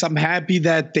this. I'm happy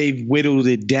that they've whittled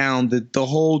it down. The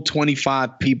whole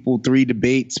 25 people, 3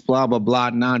 debates, blah, blah, blah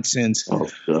nonsense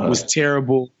was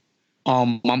terrible.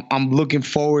 I'm looking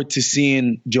forward to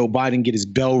seeing Joe Biden get his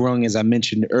bell rung, as I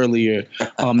mentioned earlier.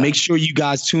 Make sure you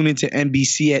guys tune into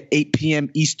NBC at 8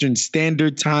 p.m. Eastern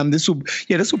Standard Time. This will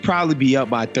probably be up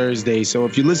by Thursday. So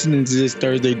if you're listening to this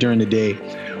Thursday during the day,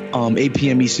 8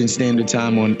 p.m. Eastern Standard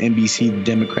Time on NBC, the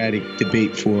Democratic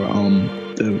debate for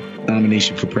the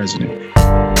nomination for president.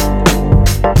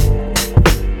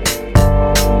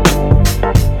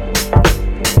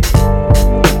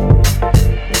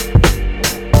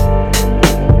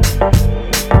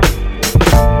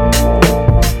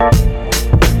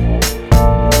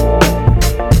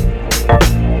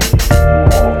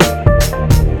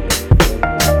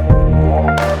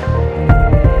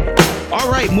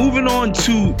 All right, moving on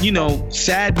to, you know,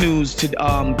 sad news to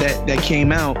that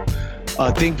came out.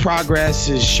 Think Progress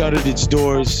has shuttered its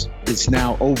doors. It's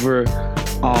now over.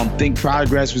 Think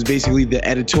Progress was basically the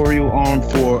editorial arm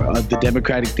for the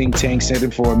Democratic think tank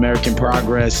Center for American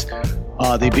Progress.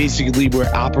 They basically were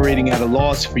operating at a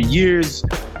loss for years.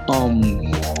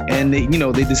 And they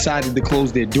decided to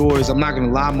close their doors. I'm not going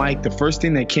to lie, Mike. The first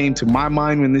thing that came to my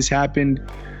mind when this happened,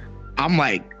 I'm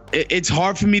like, it's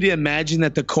hard for me to imagine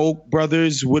that the Koch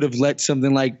brothers would have let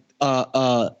something like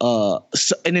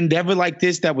an endeavor like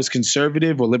this that was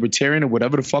conservative or libertarian or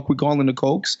whatever the fuck we calling the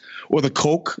Cokes or the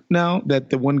Coke now that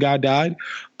the one guy died,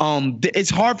 it's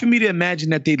hard for me to imagine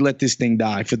that they'd let this thing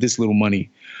die for this little money.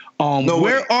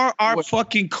 Where are our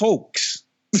fucking Cokes?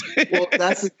 Well,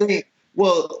 that's the thing.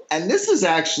 Well, and this is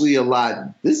actually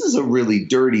this is a really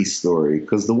dirty story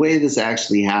because the way this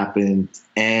actually happened,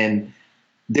 and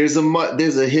there's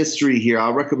a history here.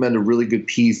 I'll recommend a really good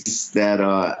piece that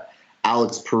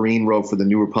Alex Perrine wrote for the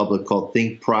New Republic called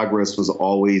 "Think Progress Was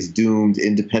Always Doomed.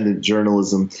 Independent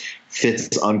Journalism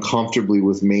Fits Uncomfortably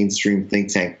with Mainstream Think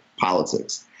Tank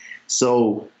Politics."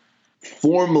 So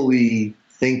formally,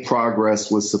 Think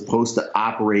Progress was supposed to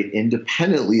operate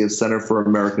independently of Center for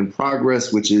American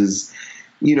Progress, which is,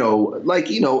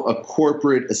 a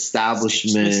corporate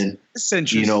establishment,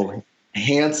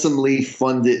 handsomely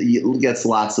funded, gets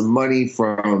lots of money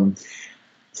from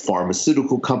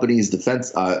pharmaceutical companies,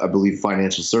 defense, I believe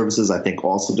financial services, I think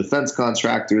also defense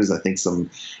contractors, I think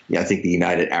the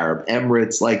United Arab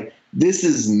Emirates. Like, this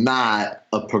is not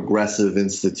a progressive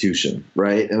institution,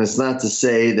 right? And it's not to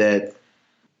say that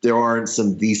there aren't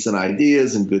some decent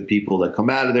ideas and good people that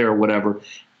come out of there or whatever.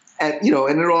 And,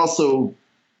 and it also,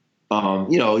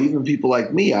 even people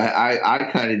like me, I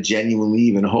kind of genuinely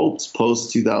even hoped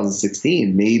post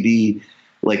 2016, maybe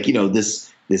this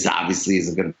obviously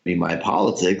isn't going to be my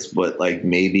politics, but like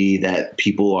maybe that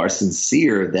people are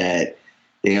sincere, that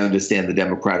they understand the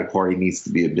Democratic Party needs to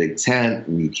be a big tent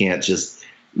and you can't just,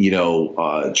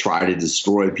 try to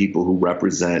destroy people who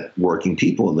represent working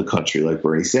people in the country like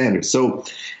Bernie Sanders. So,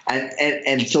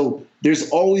 and so there's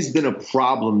always been a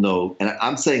problem though. And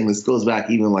I'm saying this goes back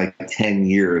even like 10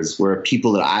 years where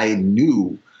people that I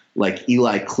knew, like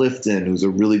Eli Clifton, who's a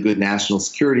really good national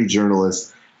security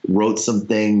journalist, wrote some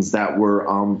things that were,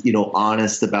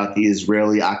 honest about the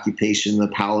Israeli occupation of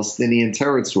the Palestinian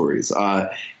territories.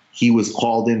 He was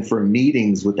called in for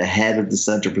meetings with the head of the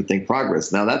Center for Think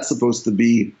Progress. Now, that's supposed to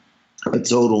be a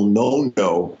total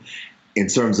no-no in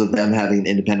terms of them having an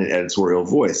independent editorial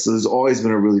voice. So there's always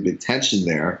been a really big tension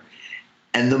there.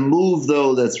 And the move,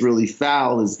 though, that's really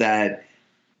foul is that,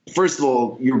 first of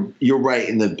all, you're right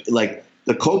in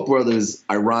the Koch brothers,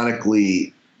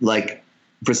 ironically,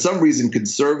 for some reason,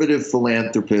 conservative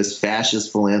philanthropists,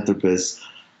 fascist philanthropists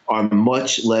are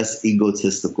much less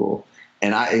egotistical.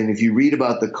 And if you read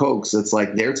about the Kochs, it's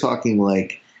like they're talking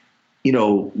like,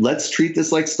 let's treat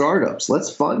this like startups. Let's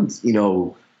fund,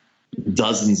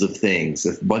 dozens of things.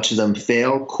 If a bunch of them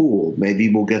fail, cool.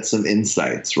 Maybe we'll get some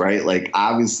insights, right? Like,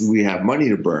 obviously we have money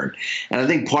to burn. And I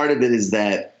think part of it is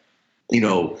that,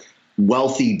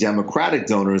 wealthy Democratic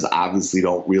donors obviously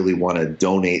don't really want to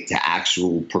donate to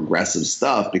actual progressive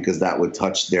stuff because that would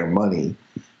touch their money.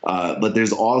 But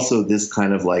there's also this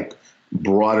kind of like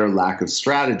broader lack of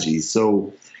strategy.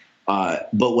 So, but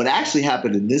what actually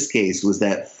happened in this case was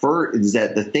that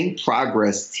the Think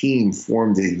Progress team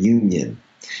formed a union.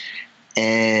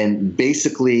 And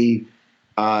basically,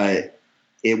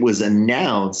 it was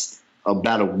announced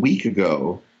about a week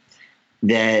ago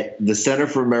that the Center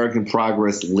for American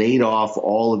Progress laid off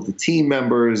all of the team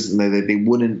members and that they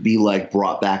wouldn't be like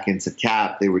brought back into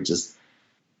CAP. They were just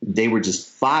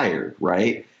fired,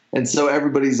 right? And so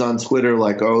everybody's on Twitter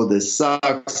like, oh, this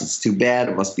sucks. It's too bad.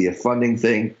 It must be a funding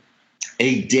thing.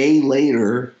 A day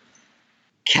later,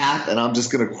 CAP, and I'm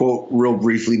just going to quote real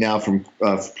briefly now from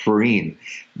Perrine.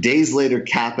 Days later,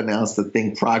 CAP announced that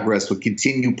Think Progress would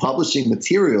continue publishing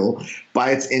material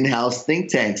by its in-house think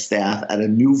tank staff at a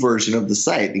new version of the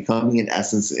site, becoming in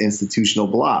essence an institutional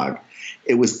blog.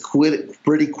 It was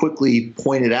pretty quickly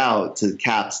pointed out to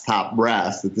CAP's top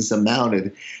brass that this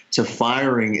amounted to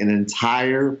firing an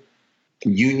entire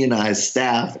unionized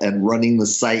staff and running the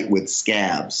site with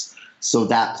scabs. So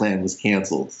that plan was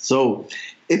canceled. So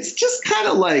it's just kind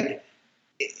of like,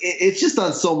 it's just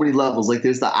on so many levels. Like,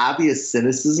 there's the obvious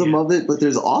cynicism of it, but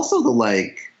there's also the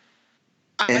like,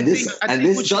 this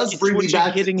does bring me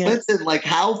back to Clinton. Like,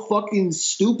 how fucking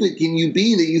stupid can you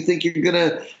be that you think you're going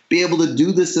to be able to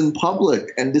do this in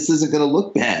public and this isn't going to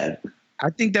look bad?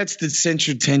 I think that's the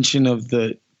central tension of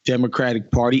the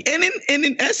Democratic Party and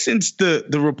in essence the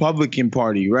Republican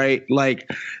Party, right? Like,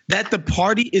 that the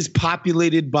party is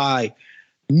populated by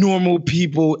normal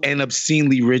people and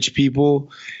obscenely rich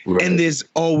people, right. And there's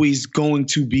always going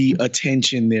to be a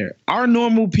tension there. Our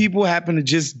normal people happen to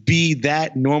just be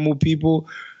that normal people.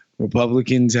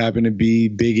 Republicans happen to be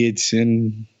bigots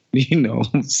and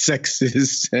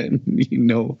sexist and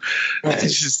right.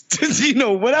 It's just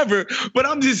whatever. But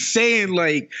I'm just saying,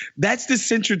 like, that's the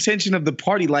central tension of the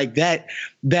party, like that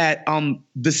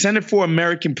the Center for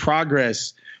American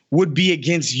Progress would be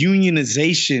against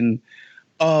unionization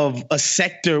of a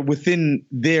sector within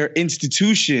their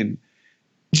institution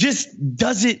just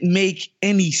doesn't make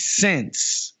any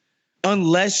sense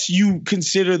unless you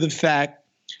consider the fact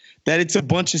that it's a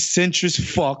bunch of centrist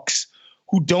fucks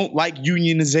who don't like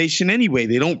unionization anyway.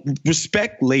 They don't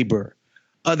respect labor.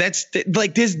 That's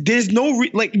like there's no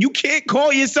like you can't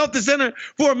call yourself the Center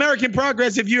for American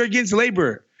Progress if you're against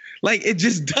labor. Like it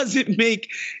just doesn't make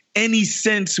any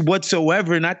sense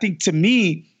whatsoever. And I think to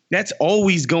me, that's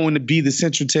always going to be the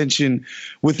central tension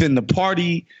within the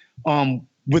party,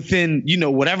 within,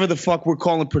 whatever the fuck we're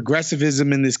calling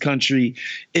progressivism in this country,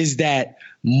 is that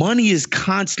money is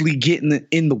constantly getting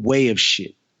in the way of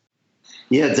shit.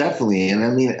 Yeah, definitely. And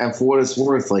I mean, and for what it's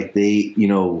worth, like they,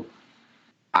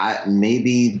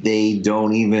 maybe they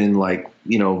don't even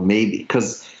maybe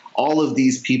because all of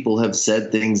these people have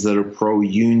said things that are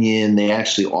pro-union. They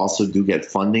actually also do get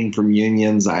funding from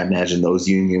unions. I imagine those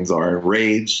unions are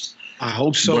enraged. I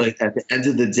hope so. But at the end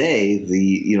of the day,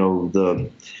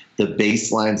 the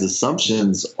baseline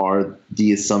assumptions are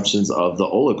the assumptions of the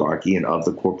oligarchy and of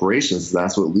the corporations.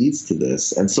 That's what leads to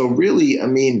this. And so really, I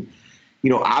mean,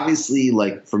 obviously,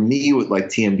 like for me with like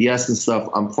TMBS and stuff,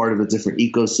 I'm part of a different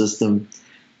ecosystem,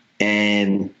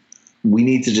 and we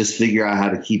need to just figure out how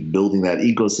to keep building that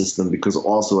ecosystem, because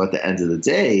also at the end of the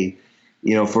day,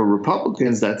 for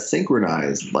Republicans, that's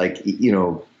synchronized. Like,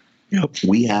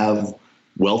 we have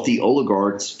wealthy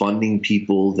oligarchs funding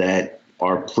people that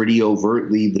are pretty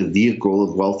overtly the vehicle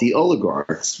of wealthy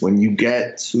oligarchs. When you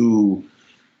get to,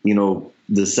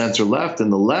 the center left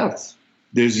and the left,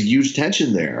 there's a huge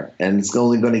tension there, and it's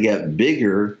only going to get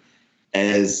bigger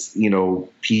as,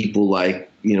 people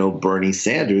like, Bernie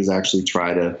Sanders actually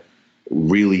try to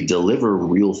really deliver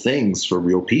real things for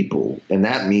real people. And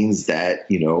that means that,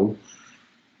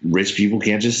 rich people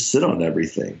can't just sit on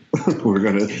everything. We're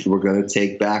going to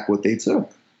take back what they took.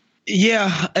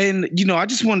 Yeah. And, I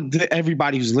just wanted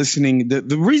everybody who's listening,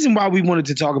 the reason why we wanted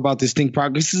to talk about this Think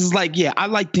Progress is I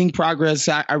like Think Progress.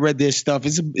 I read their stuff.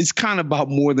 It's kind of about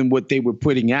more than what they were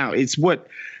putting out. It's what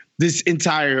this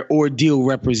entire ordeal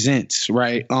represents,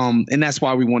 right? And that's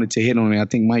why we wanted to hit on it. I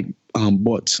think Mike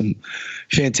brought some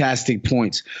fantastic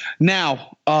points.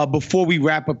 Now, before we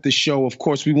wrap up the show, of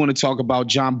course, we want to talk about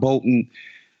John Bolton.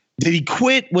 Did he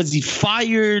quit? Was he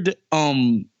fired?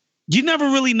 You never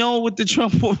really know with the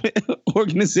Trump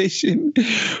organization,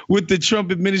 with the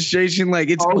Trump administration.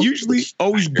 Like, it's usually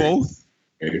always both.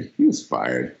 He was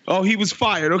fired. Oh, he was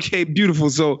fired. Okay, beautiful.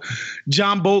 So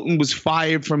John Bolton was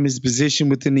fired from his position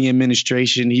within the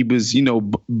administration. He was,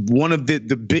 one of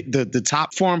the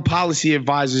top foreign policy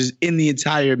advisors in the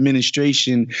entire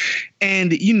administration.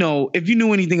 And, if you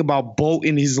knew anything about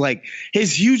Bolton, his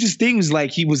hugest thing was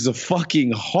he was a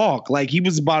fucking hawk. Like, he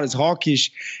was about as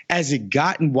hawkish as it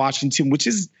got in Washington, which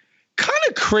is kind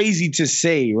of crazy to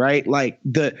say, right? Like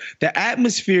the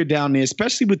atmosphere down there,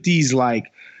 especially with these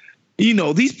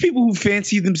these people who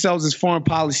fancy themselves as foreign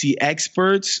policy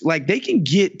experts, they can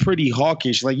get pretty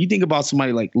hawkish. Like, you think about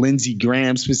somebody like Lindsey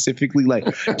Graham specifically,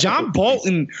 John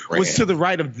Bolton was to the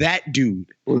right of that dude.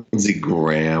 Lindsey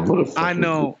Graham, what a fucking I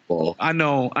know.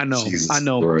 Jesus I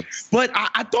know. Christ. But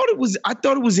I thought it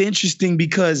was interesting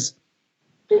because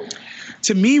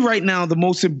to me right now,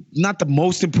 not the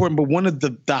most important, but one of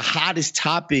the hottest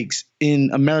topics in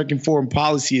American foreign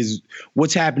policy is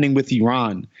what's happening with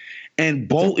Iran. And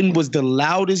Bolton was the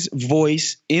loudest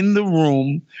voice in the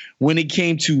room when it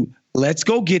came to let's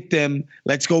go get them.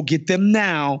 Let's go get them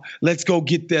now. Let's go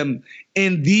get them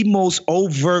in the most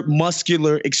overt,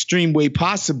 muscular, extreme way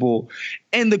possible.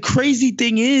 And the crazy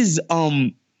thing is,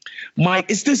 Mike,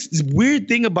 it's this weird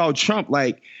thing about Trump.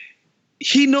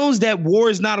 He knows that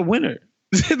war is not a winner.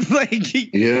 He's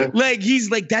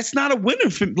like, that's not a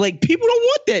winner for people don't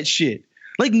want that shit.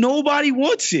 Nobody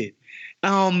wants it.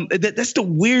 That's the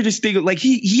weirdest thing.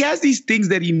 He has these things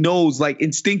that he knows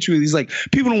instinctually. He's like,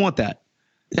 people don't want that.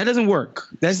 That doesn't work.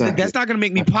 That's not going to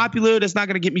make me popular. That's not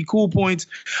going to get me cool points.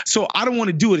 So I don't want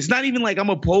to do it. It's not even I'm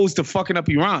opposed to fucking up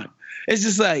Iran. It's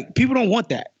just people don't want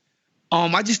that.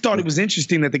 I just thought it was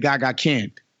interesting that the guy got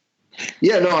canned.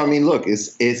 Yeah, no, I mean, look,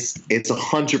 it's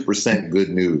 100% good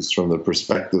news from the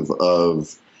perspective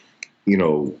of,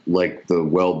 the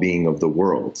well-being of the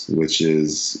world, which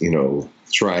is,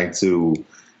 trying to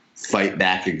fight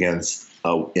back against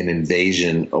an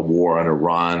invasion, a war on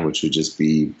Iran, which would just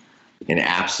be an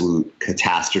absolute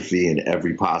catastrophe in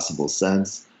every possible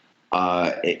sense.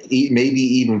 Maybe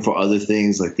even for other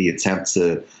things like the attempt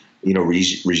to,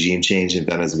 regime change in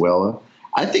Venezuela.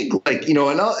 I think and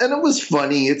it was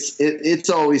funny. It's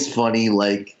always funny,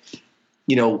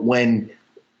 when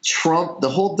Trump, the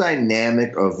whole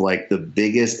dynamic of the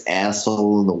biggest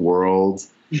asshole in the world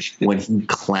when he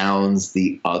clowns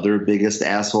the other biggest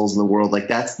assholes in the world. Like,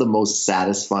 that's the most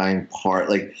satisfying part.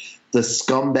 Like, the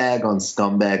scumbag on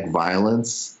scumbag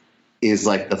violence is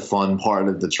like the fun part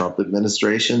of the Trump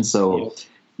administration. So,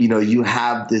 you know, you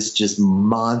have this just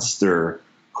monster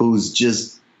who's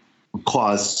just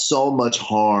caused so much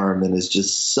harm and is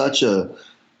just such a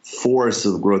force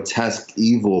of grotesque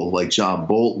evil, like John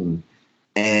Bolton,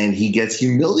 and he gets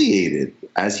humiliated,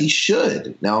 as he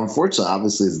should. Now, unfortunately,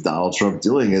 obviously, it's Donald Trump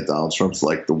doing it. Donald Trump's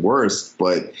like the worst,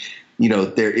 but you know,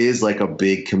 there is like a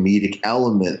big comedic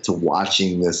element to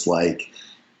watching this like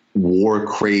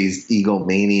war-crazed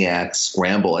egomaniac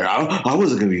scramble. Like, I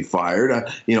wasn't going to be fired.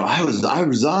 I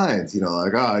resigned. You know,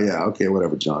 like, oh yeah, okay,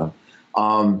 whatever, John.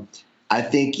 I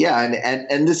think, yeah,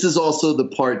 and this is also the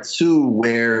part too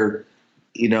where,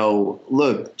 you know,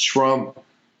 look, Trump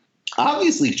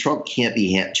can't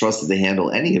be trusted to handle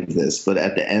any of this, but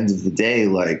at the end of the day,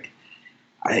 like,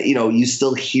 you know, you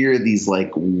still hear these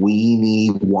like whiny,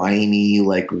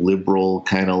 like liberal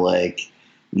kind of like,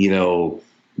 you know,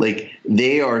 like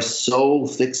they are so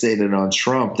fixated on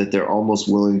Trump that they're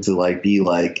almost willing to like be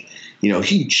like, you know,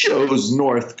 he chose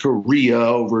North Korea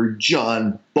over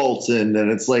John Bolton.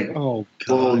 And it's like, oh,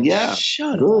 God, well, yeah,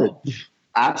 shut up.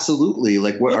 Absolutely.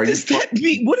 Like, what does that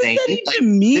mean? What does that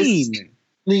even mean?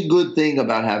 The good thing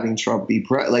about having Trump be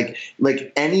like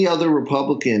any other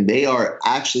Republican, they are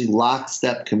actually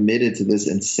lockstep committed to this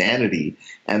insanity.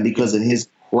 And because in his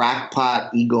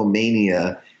crackpot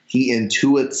egomania, he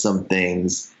intuits some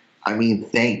things. I mean,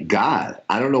 thank God.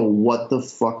 I don't know what the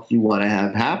fuck you want to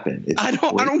have happen. I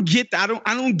don't get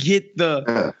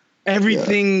the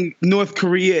everything North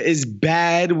Korea is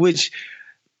bad, which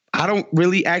I don't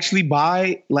really actually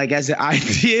buy, like, as an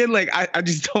idea. Like, I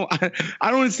just don't.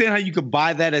 I don't understand how you could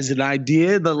buy that as an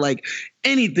idea. That like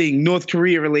anything North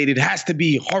Korea related has to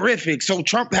be horrific, so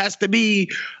Trump has to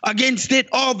be against it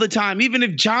all the time, even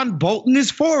if John Bolton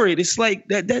is for it. It's like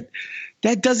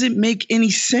that doesn't make any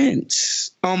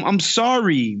sense. I'm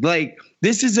sorry. Like,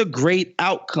 this is a great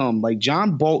outcome. Like,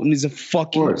 John Bolton is a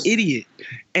fucking idiot,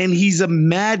 and he's a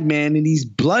madman, and he's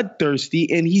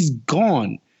bloodthirsty, and he's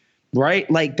gone.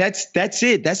 Right? Like, that's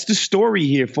it. That's the story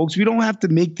here, folks. We don't have to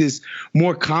make this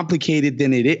more complicated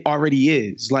than it already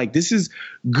is. Like, this is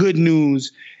good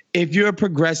news. If you're a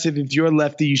progressive, if you're a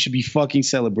lefty, you should be fucking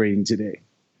celebrating today.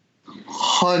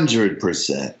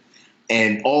 100%.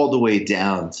 And all the way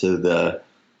down to the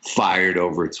fired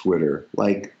over Twitter.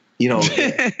 Like, you know,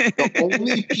 the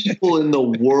only people in the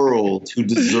world who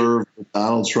deserve what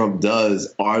Donald Trump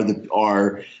does are,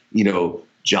 you know,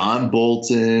 John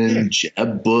Bolton,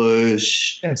 Jeb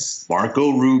Bush,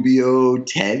 Marco Rubio,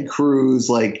 Ted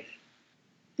Cruz. Like,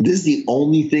 this is the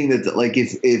only thing that, like,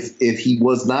 if he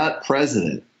was not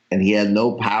president and he had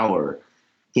no power,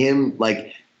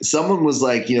 someone was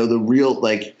like, you know, the real,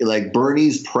 like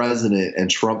Bernie's president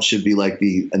and Trump should be like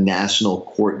a national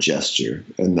court gesture.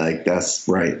 And like, that's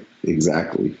right.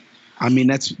 Exactly. I mean,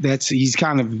 that's he's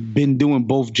kind of been doing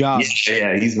both jobs.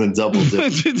 Yeah, he's been double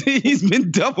dipping. He's been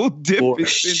double dipping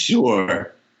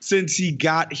since he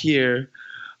got here.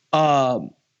 I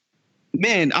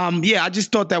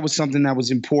just thought that was something that was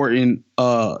important,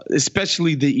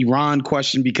 especially the Iran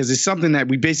question, because it's something that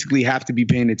we basically have to be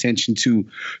paying attention to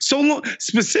so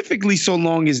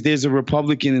long as there's a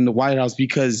Republican in the White House,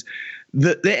 because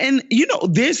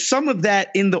there's some of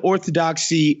that in the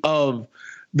orthodoxy of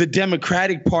the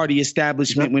Democratic Party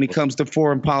establishment when it comes to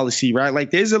foreign policy, right?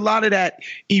 Like, there's a lot of that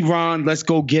Iran, let's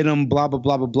go get them, blah, blah,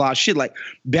 blah, blah, blah shit. Like,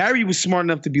 Barry was smart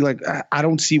enough to be like, I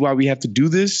don't see why we have to do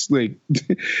this. Like,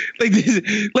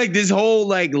 this whole,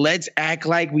 like, let's act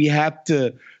like we have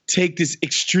to take this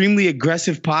extremely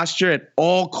aggressive posture at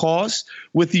all costs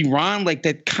with Iran. Like,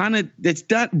 that's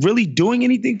not really doing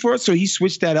anything for us. So he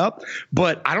switched that up.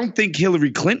 But I don't think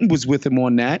Hillary Clinton was with him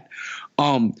on that.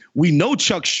 We know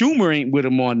Chuck Schumer ain't with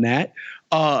him on that.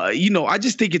 I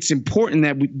just think it's important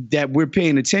that we're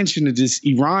paying attention to this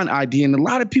Iran idea. And a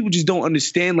lot of people just don't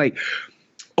understand, like,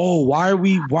 oh, why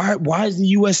is the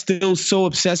U.S. still so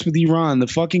obsessed with Iran? The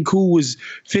fucking coup was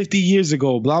 50 years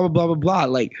ago, blah, blah, blah, blah, blah.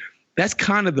 Like, that's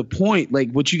kind of the point.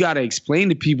 Like, what you got to explain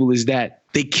to people is that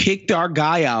they kicked our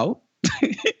guy out.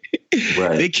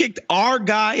 Right. They kicked our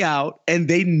guy out and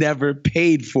they never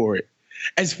paid for it.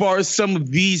 As far as some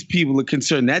of these people are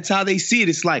concerned, that's how they see it.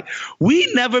 It's like,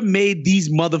 we never made these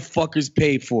motherfuckers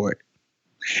pay for it.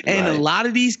 And a lot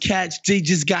of these cats, they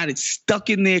just got it stuck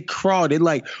in their craw. They're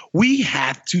like, we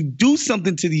have to do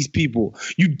something to these people.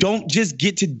 You don't just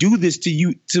get to do this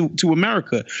to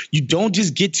America. You don't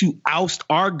just get to oust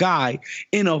our guy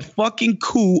in a fucking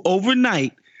coup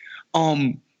overnight.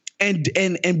 And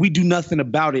and we do nothing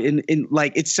about it. And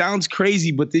like, it sounds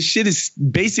crazy, but this shit is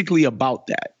basically about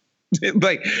that.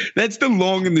 Like, that's the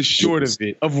long and the short of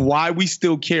it, of why we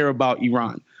still care about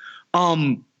Iran.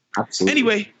 Absolutely.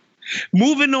 Anyway,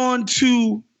 moving on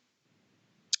to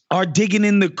our Digging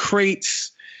in the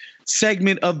Crates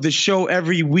segment of the show.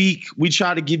 Every week, we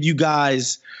try to give you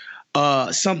guys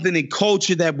something in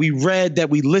culture that we read, that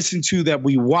we listened to, that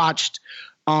we watched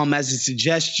as a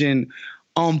suggestion.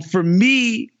 For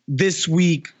me this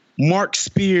week, Mark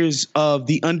Spears of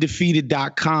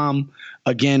theundefeated.com,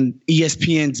 again,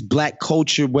 ESPN's Black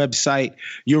culture website.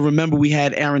 You'll remember we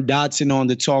had Aaron Dodson on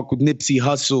to talk with Nipsey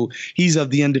Hussle. He's of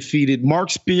The Undefeated.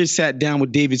 Mark Spears sat down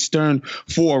with David Stern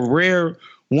for a rare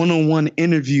one-on-one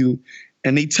interview,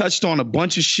 and they touched on a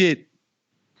bunch of shit,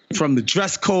 from the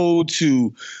dress code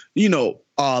to,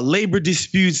 labor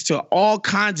disputes to all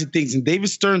kinds of things. And David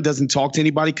Stern doesn't talk to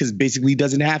anybody because basically he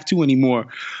doesn't have to anymore.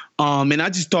 And I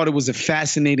just thought it was a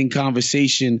fascinating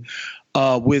conversation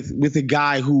with a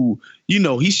guy who,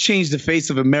 he's changed the face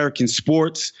of American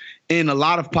sports in a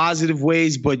lot of positive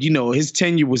ways, but, his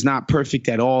tenure was not perfect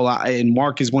at all. And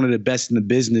Mark is one of the best in the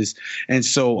business. And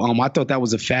so I thought that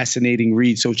was a fascinating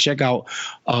read. So check out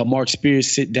Mark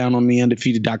Spears sit down on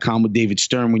theundefeated.com with David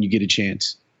Stern when you get a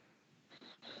chance.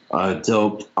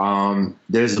 Dope.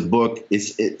 There's a book.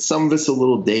 Some of it's a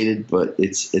little dated, but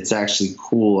it's actually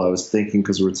cool. I was thinking,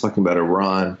 because we were talking about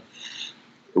Iran,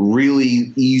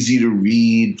 really easy to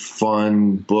read,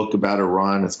 fun book about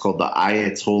Iran. It's called The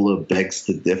Ayatollah Begs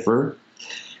to Differ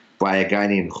by a guy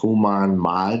named Houman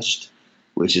Majd,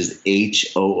 which is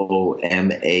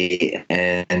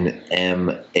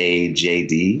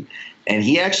HOOMANMAJD. And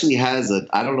he actually has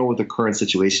I don't know what the current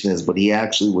situation is, but he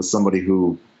actually was somebody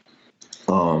who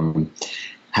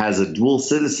has a dual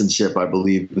citizenship, I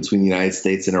believe, between the United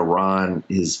States and Iran.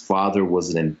 His father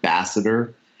was an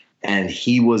ambassador, and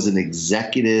he was an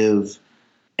executive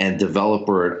and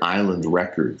developer at Island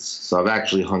Records. So I've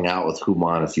actually hung out with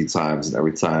Houman a few times, and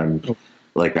every time,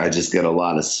 I just get a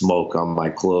lot of smoke on my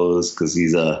clothes because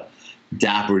he's a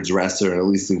dapper dresser, and at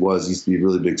least he used to be a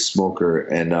really big smoker.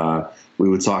 And we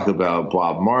would talk about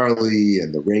Bob Marley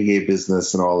and the reggae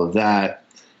business and all of that.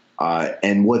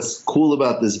 And what's cool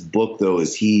about this book, though,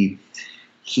 is he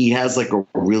has a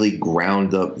really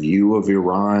ground up view of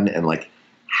Iran and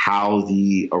how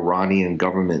the Iranian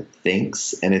government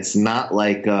thinks. And it's not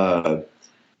like a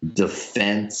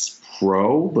defense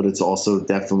pro, but it's also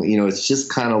definitely, it's just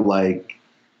kind of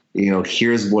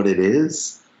here's what it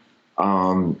is.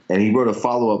 And he wrote a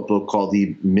follow-up book called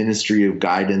The Ministry of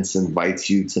Guidance Invites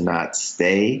You to Not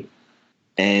Stay.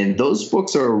 And those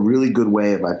books are a really good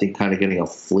way of, I think, kind of getting a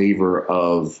flavor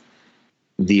of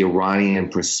the Iranian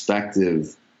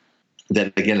perspective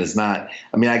that, again, is not,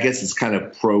 I guess it's kind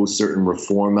of pro certain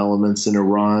reform elements in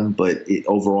Iran, but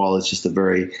overall it's just a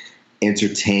very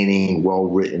entertaining,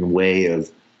 well-written way of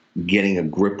getting a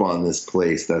grip on this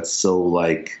place that's so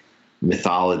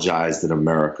mythologized in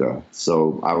America.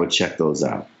 So I would check those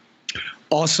out.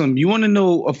 Awesome. You want to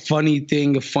know a funny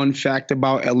thing, a fun fact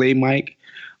about LA, Mike?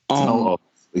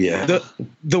 Yeah.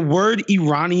 The word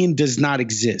Iranian does not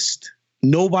exist.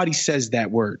 Nobody says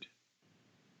that word.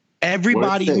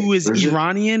 Everybody who is Persian?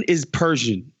 Iranian is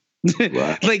Persian.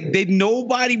 Right.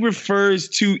 Nobody refers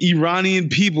to Iranian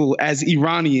people as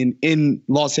Iranian in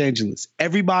Los Angeles.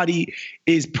 Everybody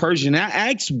is Persian.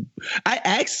 I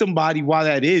asked somebody why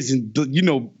that is, and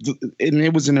and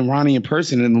it was an Iranian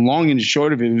person. And the long and the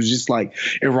short of it was just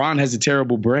Iran has a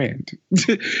terrible brand,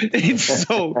 and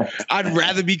so I'd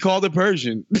rather be called a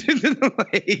Persian.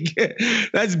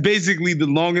 That's basically the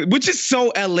long, which is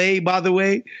so LA, by the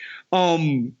way.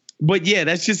 But yeah,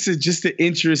 that's just an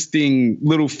interesting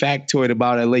little factoid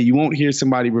about LA. You won't hear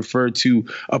somebody refer to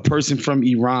a person from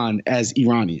Iran as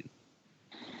Iranian.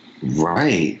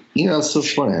 Right. It's so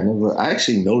funny. I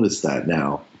actually noticed that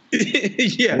now.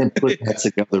 Yeah. I didn't put that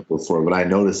together before, but I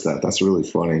noticed that. That's really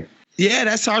funny. Yeah,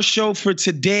 that's our show for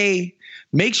today.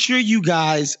 Make sure you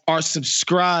guys are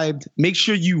subscribed. Make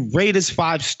sure you rate us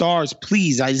 5 stars,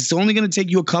 please. It's only going to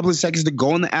take you a couple of seconds to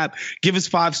go on the app, give us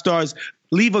 5 stars.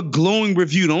 Leave a glowing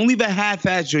review. Don't leave a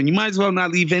half-assed one. You might as well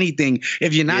not leave anything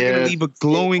if you're not going to leave a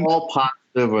glowing. All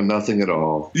positive or nothing at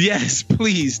all. Yes,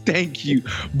 please. Thank you.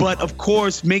 But of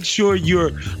course, make sure you're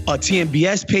a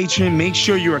TMBS patron. Make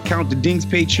sure you're a Count the Dings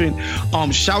patron.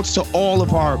 Shouts to all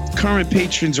of our current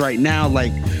patrons right now.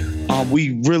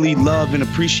 We really love and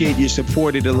appreciate your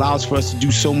support. It allows for us to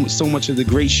do so much of the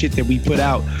great shit that we put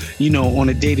out, on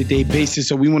a day-to-day basis.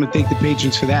 So we want to thank the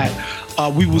patrons for that.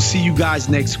 We will see you guys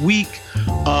next week.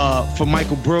 For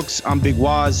Michael Brooks, I'm Big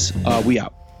Waz. We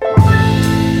out.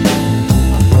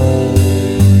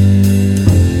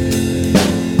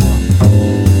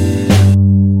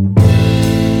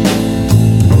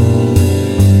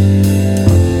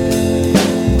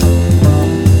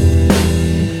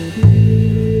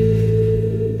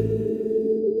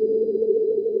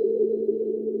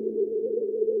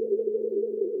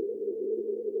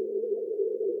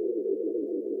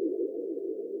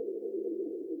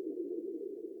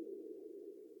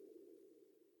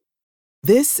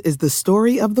 This is the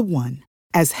story of the one.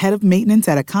 As head of maintenance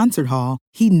at a concert hall,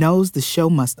 he knows the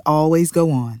show must always go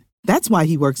on. That's why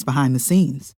he works behind the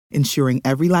scenes, ensuring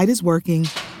every light is working,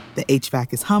 the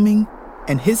HVAC is humming,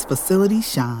 and his facility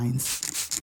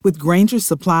shines. With Grainger's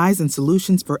supplies and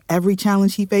solutions for every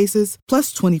challenge he faces,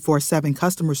 plus 24/7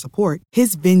 customer support,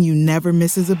 his venue never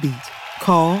misses a beat.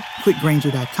 Call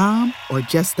quickgrainger.com or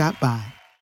just stop by.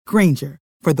 Grainger,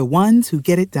 for the ones who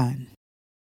get it done.